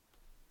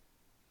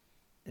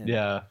 And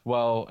yeah,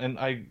 well, and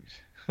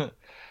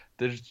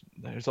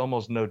there's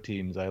almost no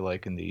teams I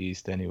like in the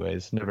East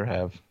anyways. Never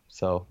have.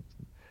 So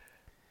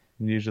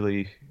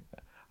usually,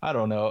 I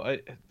don't know.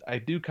 I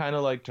do kind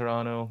of like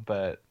Toronto,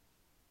 but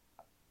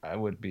I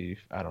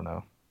don't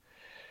know.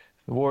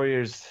 The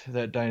Warriors,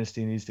 that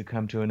dynasty needs to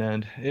come to an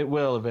end. It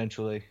will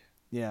eventually.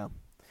 Yeah.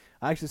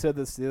 I actually said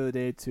this the other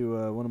day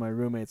to one of my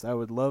roommates. I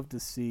would love to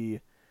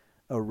see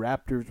a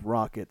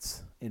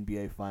Raptors-Rockets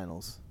NBA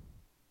Finals.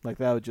 Like,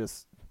 that would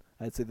just...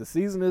 I'd say the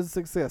season is a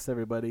success,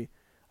 everybody.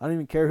 I don't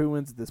even care who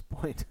wins at this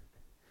point.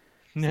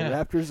 So Yeah.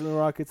 Raptors and the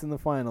Rockets in the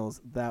finals,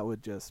 that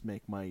would just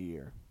make my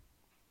year.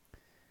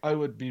 I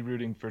would be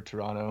rooting for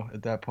Toronto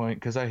at that point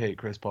because I hate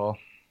Chris Paul.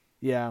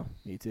 Yeah,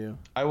 me too.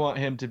 I want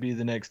him to be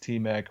the next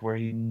T-Mac where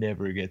he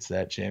never gets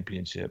that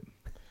championship.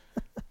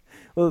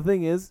 Well, the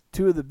thing is,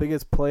 2 of the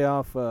biggest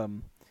playoff, I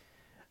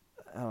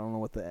don't know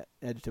what the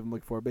adjective I'm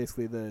looking for,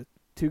 basically the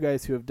 2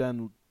 guys who have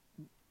done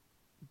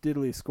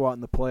diddly squat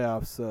in the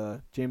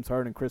playoffs, James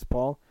Harden and Chris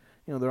Paul,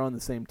 they're on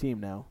the same team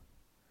now.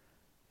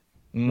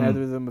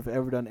 Neither of them have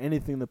ever done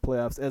anything in the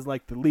playoffs as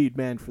like the lead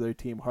man for their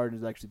team.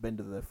 Harden's actually been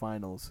to the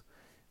finals,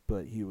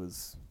 but he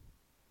was...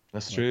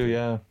 That's true,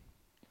 yeah.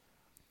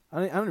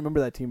 I don't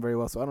remember that team very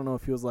well, so I don't know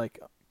if he was like...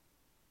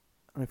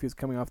 I don't know if he was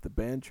coming off the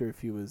bench or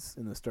if he was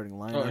in the starting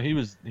lineup. Oh, he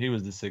was the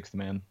 6th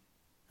man.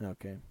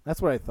 Okay.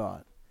 That's what I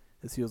thought.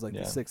 Is he was like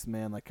Yeah. the 6th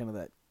man, like kind of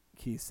that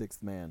key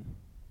 6th man.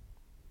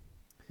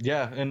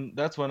 Yeah, and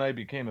that's when I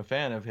became a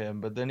fan of him.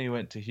 But then he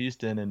went to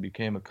Houston and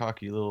became a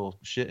cocky little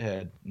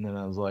shithead. And then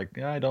I was like,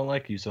 I don't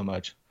like you so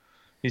much.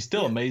 He's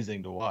still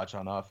amazing to watch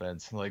on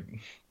offense, like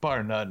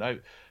bar none.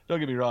 Don't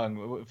get me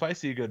wrong. If I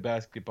see good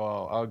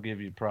basketball, I'll give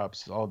you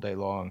props all day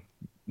long.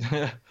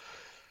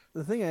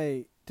 The thing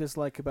I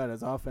dislike about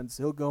his offense,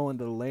 he'll go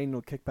into the lane,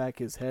 he'll kick back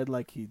his head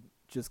like he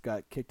just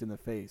got kicked in the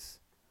face.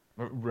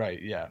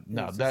 Right? Yeah.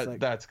 No, It's just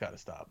that's got to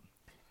stop.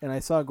 And I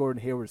saw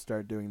Gordon Hayward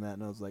start doing that,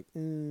 and I was like, I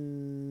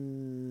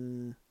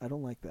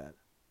don't like that.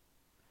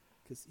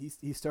 Because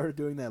he started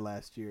doing that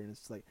last year, and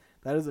it's like,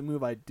 that is a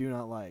move I do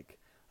not like.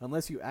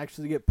 Unless you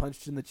actually get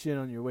punched in the chin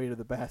on your way to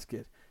the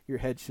basket, your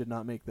head should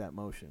not make that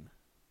motion.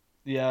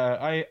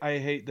 Yeah, I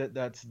hate that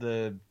that's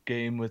the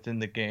game within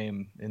the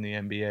game in the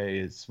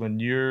NBA. Is when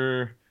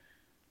you're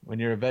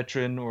a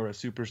veteran or a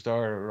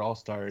superstar or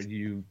all-star,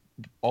 you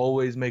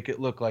always make it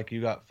look like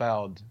you got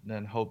fouled and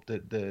then hope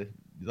that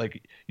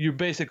you're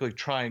basically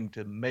trying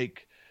to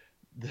make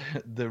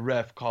the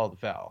ref call the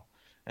foul.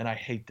 And I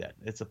hate that.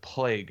 It's a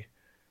plague.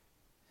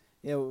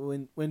 Yeah,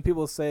 when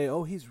people say,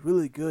 "Oh, he's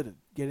really good at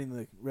getting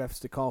the refs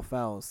to call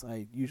fouls,"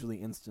 I usually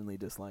instantly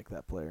dislike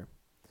that player.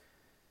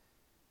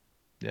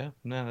 Yeah,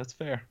 no, that's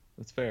fair.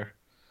 That's fair.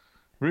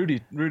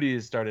 Rudy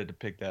has started to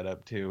pick that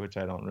up too, which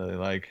I don't really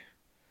like.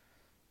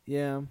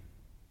 Yeah,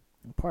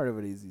 part of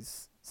it is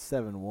he's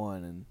 7'1",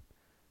 and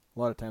a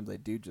lot of times I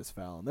do just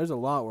foul him. There's a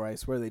lot where I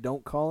swear they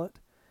don't call it,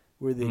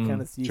 where they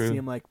kind of see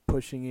him like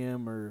pushing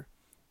him or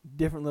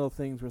different little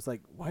things where it's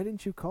like, why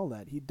didn't you call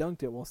that? He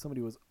dunked it while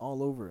somebody was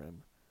all over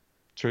him.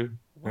 True.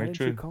 Why didn't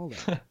you call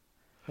that?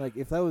 Like,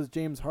 if that was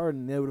James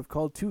Harden, they would have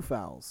called 2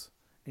 fouls,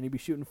 and he'd be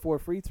shooting 4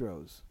 free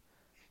throws.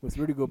 With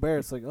Rudy Gobert,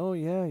 it's like, oh,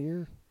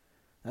 yeah,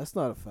 that's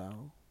not a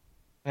foul.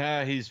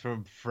 Ah, he's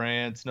from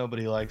France.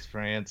 Nobody likes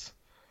France.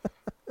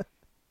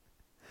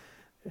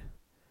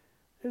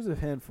 There's a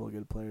handful of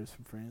good players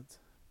from France.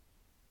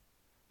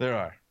 There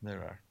are.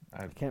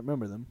 I can't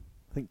remember them.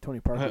 I think Tony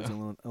Parker's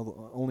the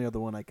only other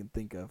one I can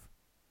think of.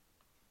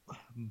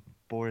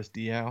 Boris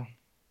Diaw.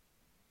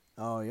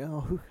 Oh, yeah.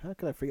 How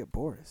could I forget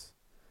Boris?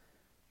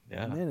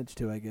 Yeah. I managed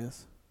to, I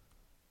guess.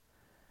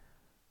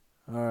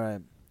 All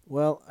right.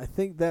 Well, I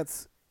think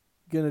that's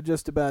gonna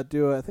just about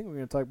do it. I think we're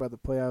gonna talk about the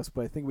playoffs,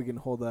 but I think we can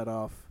hold that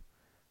off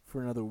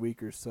for another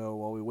week or so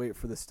while we wait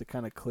for this to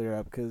kind of clear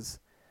up, because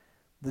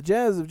the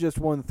Jazz have just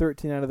won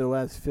 13 out of their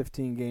last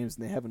 15 games,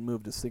 and they haven't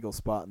moved a single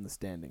spot in the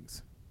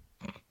standings.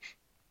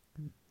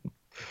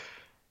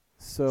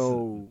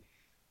 So,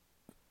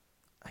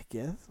 I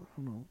guess, I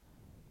don't know.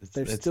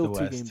 They're still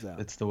 2 games out.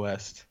 It's the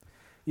West.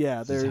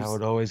 Yeah, This is how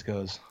it always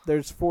goes.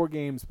 There's 4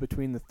 games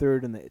between the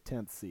 3rd and the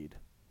 10th seed.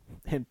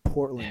 And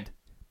Portland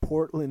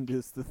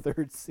is the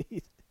 3rd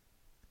seed.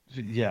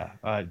 Yeah,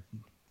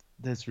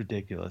 that's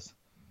ridiculous.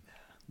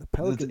 The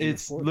Pelicans.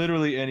 It's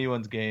literally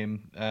anyone's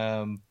game,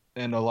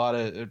 and a lot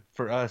of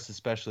for us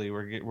especially,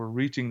 we're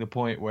reaching the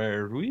point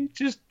where we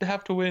just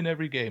have to win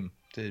every game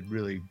to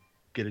really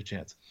get a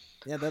chance.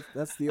 Yeah,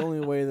 that's the only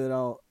way that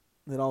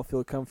I'll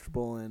feel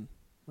comfortable. And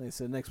like I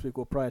said, next week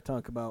we'll probably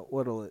talk about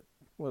what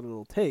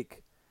it'll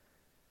take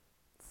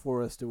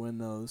for us to win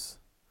those.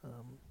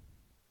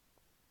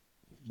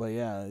 But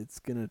yeah, it's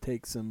gonna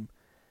take some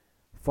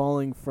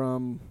falling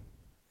from.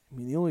 I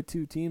mean, the only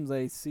 2 teams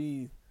I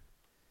see.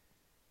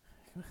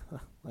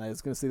 I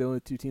was gonna say the only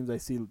 2 teams I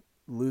see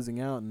losing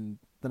out, and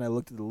then I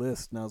looked at the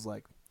list and I was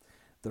like,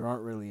 there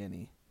aren't really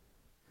any.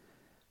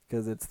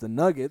 Because it's the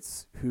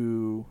Nuggets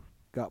who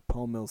got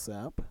Paul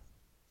Millsap.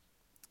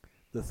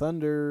 The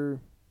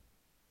Thunder,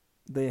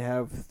 they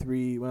have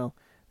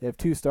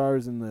 2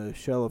 stars in the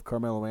shell of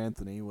Carmelo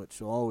Anthony, which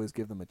will always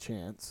give them a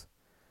chance.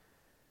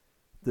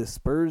 The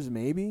Spurs,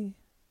 maybe,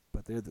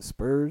 but they're the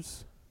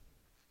Spurs.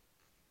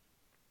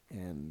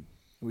 And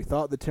we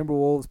thought the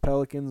Timberwolves,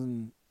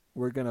 Pelicans,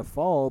 were going to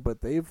fall,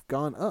 but they've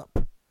gone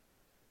up.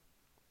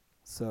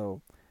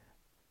 So,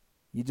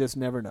 you just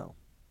never know.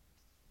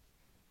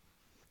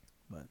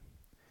 But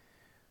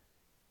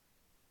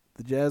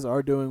the Jazz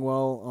are doing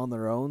well on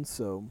their own,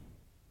 so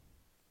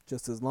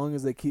just as long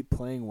as they keep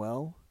playing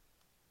well,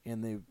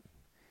 and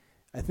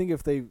I think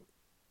if they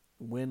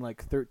win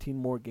like 13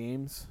 more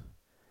games,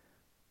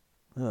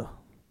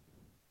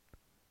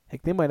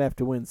 heck, they might have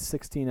to win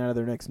 16 out of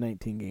their next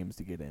 19 games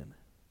to get in.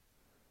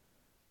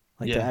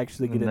 To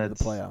actually get into the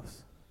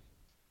playoffs.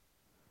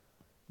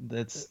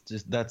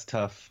 That's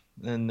tough.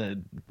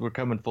 And we're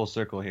coming full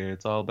circle here.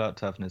 It's all about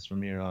toughness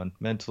from here on.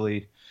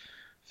 Mentally,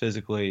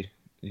 physically,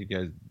 you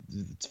guys,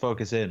 it's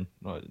focus in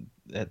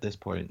at this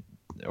point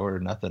or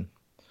nothing.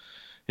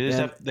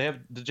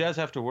 The Jazz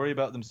have to worry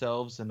about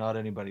themselves and not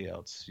anybody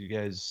else. You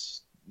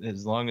guys,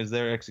 as long as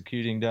they're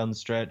executing down the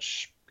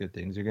stretch, good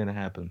things are going to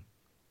happen.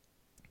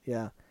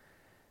 Yeah.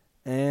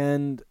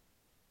 And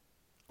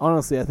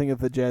honestly, I think if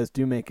the Jazz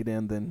do make it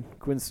in, then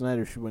Quinn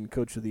Snyder should win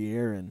Coach of the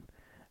Year, and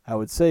I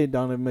would say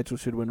Donovan Mitchell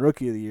should win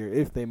Rookie of the Year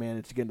if they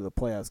manage to get into the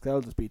playoffs.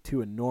 That'll just be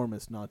 2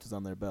 enormous notches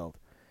on their belt.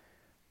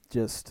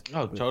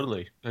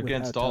 Totally.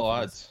 Against all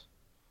odds.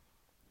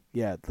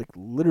 Yeah, like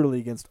literally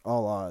against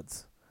all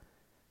odds.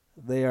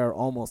 They are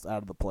almost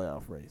out of the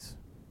playoff race.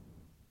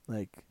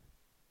 Like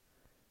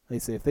they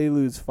say, if they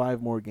lose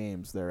 5 more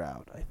games, they're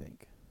out, I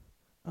think.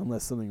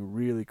 Unless something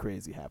really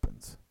crazy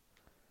happens.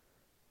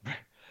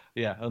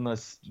 Yeah,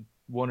 unless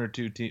 1 or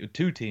 2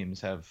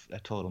 teams have a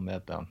total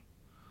meltdown.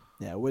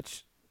 Yeah,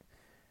 which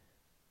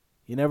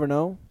you never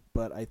know,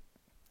 but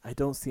I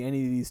don't see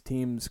any of these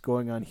teams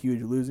going on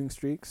huge losing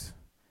streaks.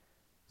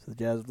 So the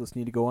Jazz just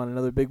need to go on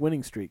another big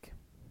winning streak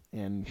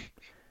and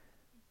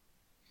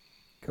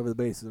cover the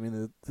bases. I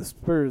mean, the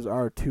Spurs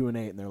are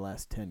 2-8 in their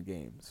last 10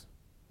 games.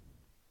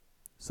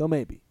 So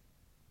maybe.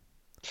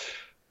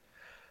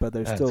 But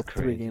they're still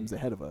 3 games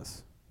ahead of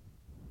us.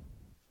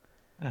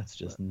 That's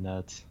just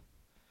nuts.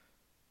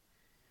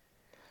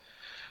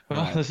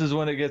 Well, this is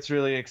when it gets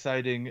really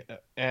exciting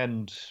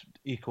and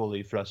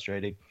equally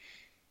frustrating.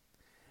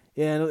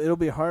 Yeah, and it'll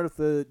be hard if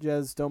the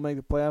Jazz don't make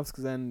the playoffs,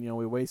 because then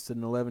we wasted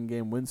an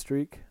 11-game win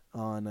streak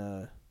on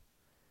a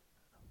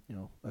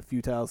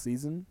futile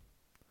season.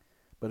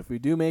 But if we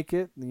do make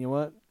it, then you know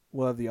what?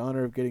 We'll have the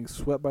honor of getting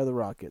swept by the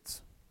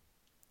Rockets,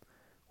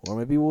 or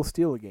maybe we'll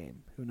steal a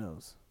game. Who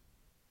knows?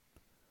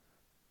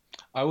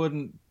 I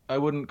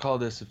wouldn't call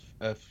this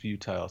a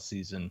futile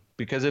season,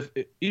 because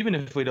even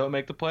if we don't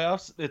make the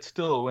playoffs, it's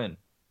still a win.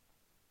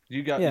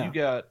 You got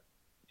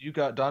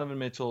Donovan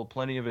Mitchell,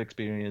 plenty of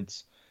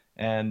experience,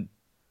 and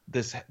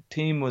this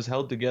team was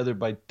held together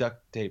by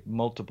duct tape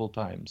multiple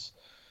times.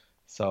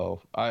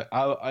 So I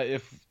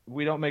if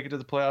we don't make it to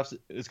the playoffs,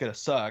 it's gonna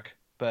suck,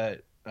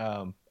 but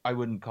I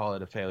wouldn't call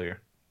it a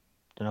failure.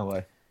 No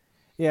way.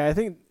 Yeah, I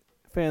think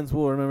fans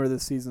will remember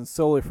this season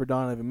solely for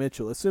Donovan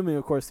Mitchell, assuming,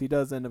 of course, he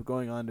does end up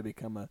going on to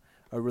become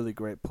a really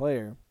great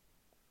player.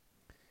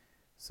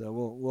 So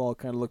we'll all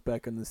kind of look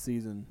back on this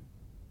season,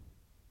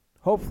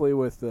 hopefully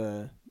with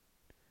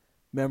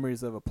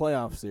memories of a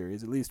playoff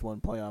series, at least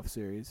one playoff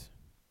series,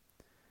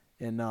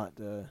 and not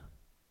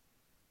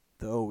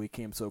we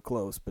came so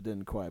close but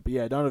didn't quite. But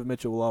yeah, Donovan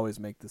Mitchell will always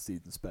make the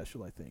season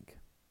special, I think.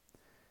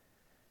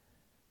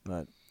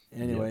 But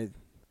anyway,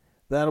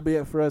 that'll be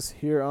it for us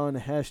here on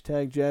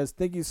 #Jazz.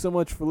 Thank you so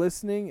much for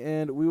listening,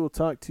 and we will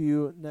talk to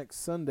you next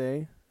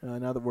Sunday.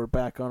 Now that we're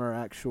back on our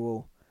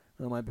actual,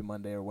 it might be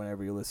Monday or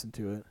whenever you listen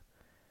to it.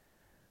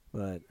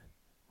 But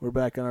we're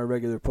back on our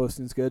regular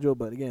posting schedule.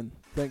 But again,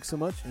 thanks so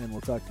much, and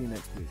we'll talk to you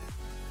next week.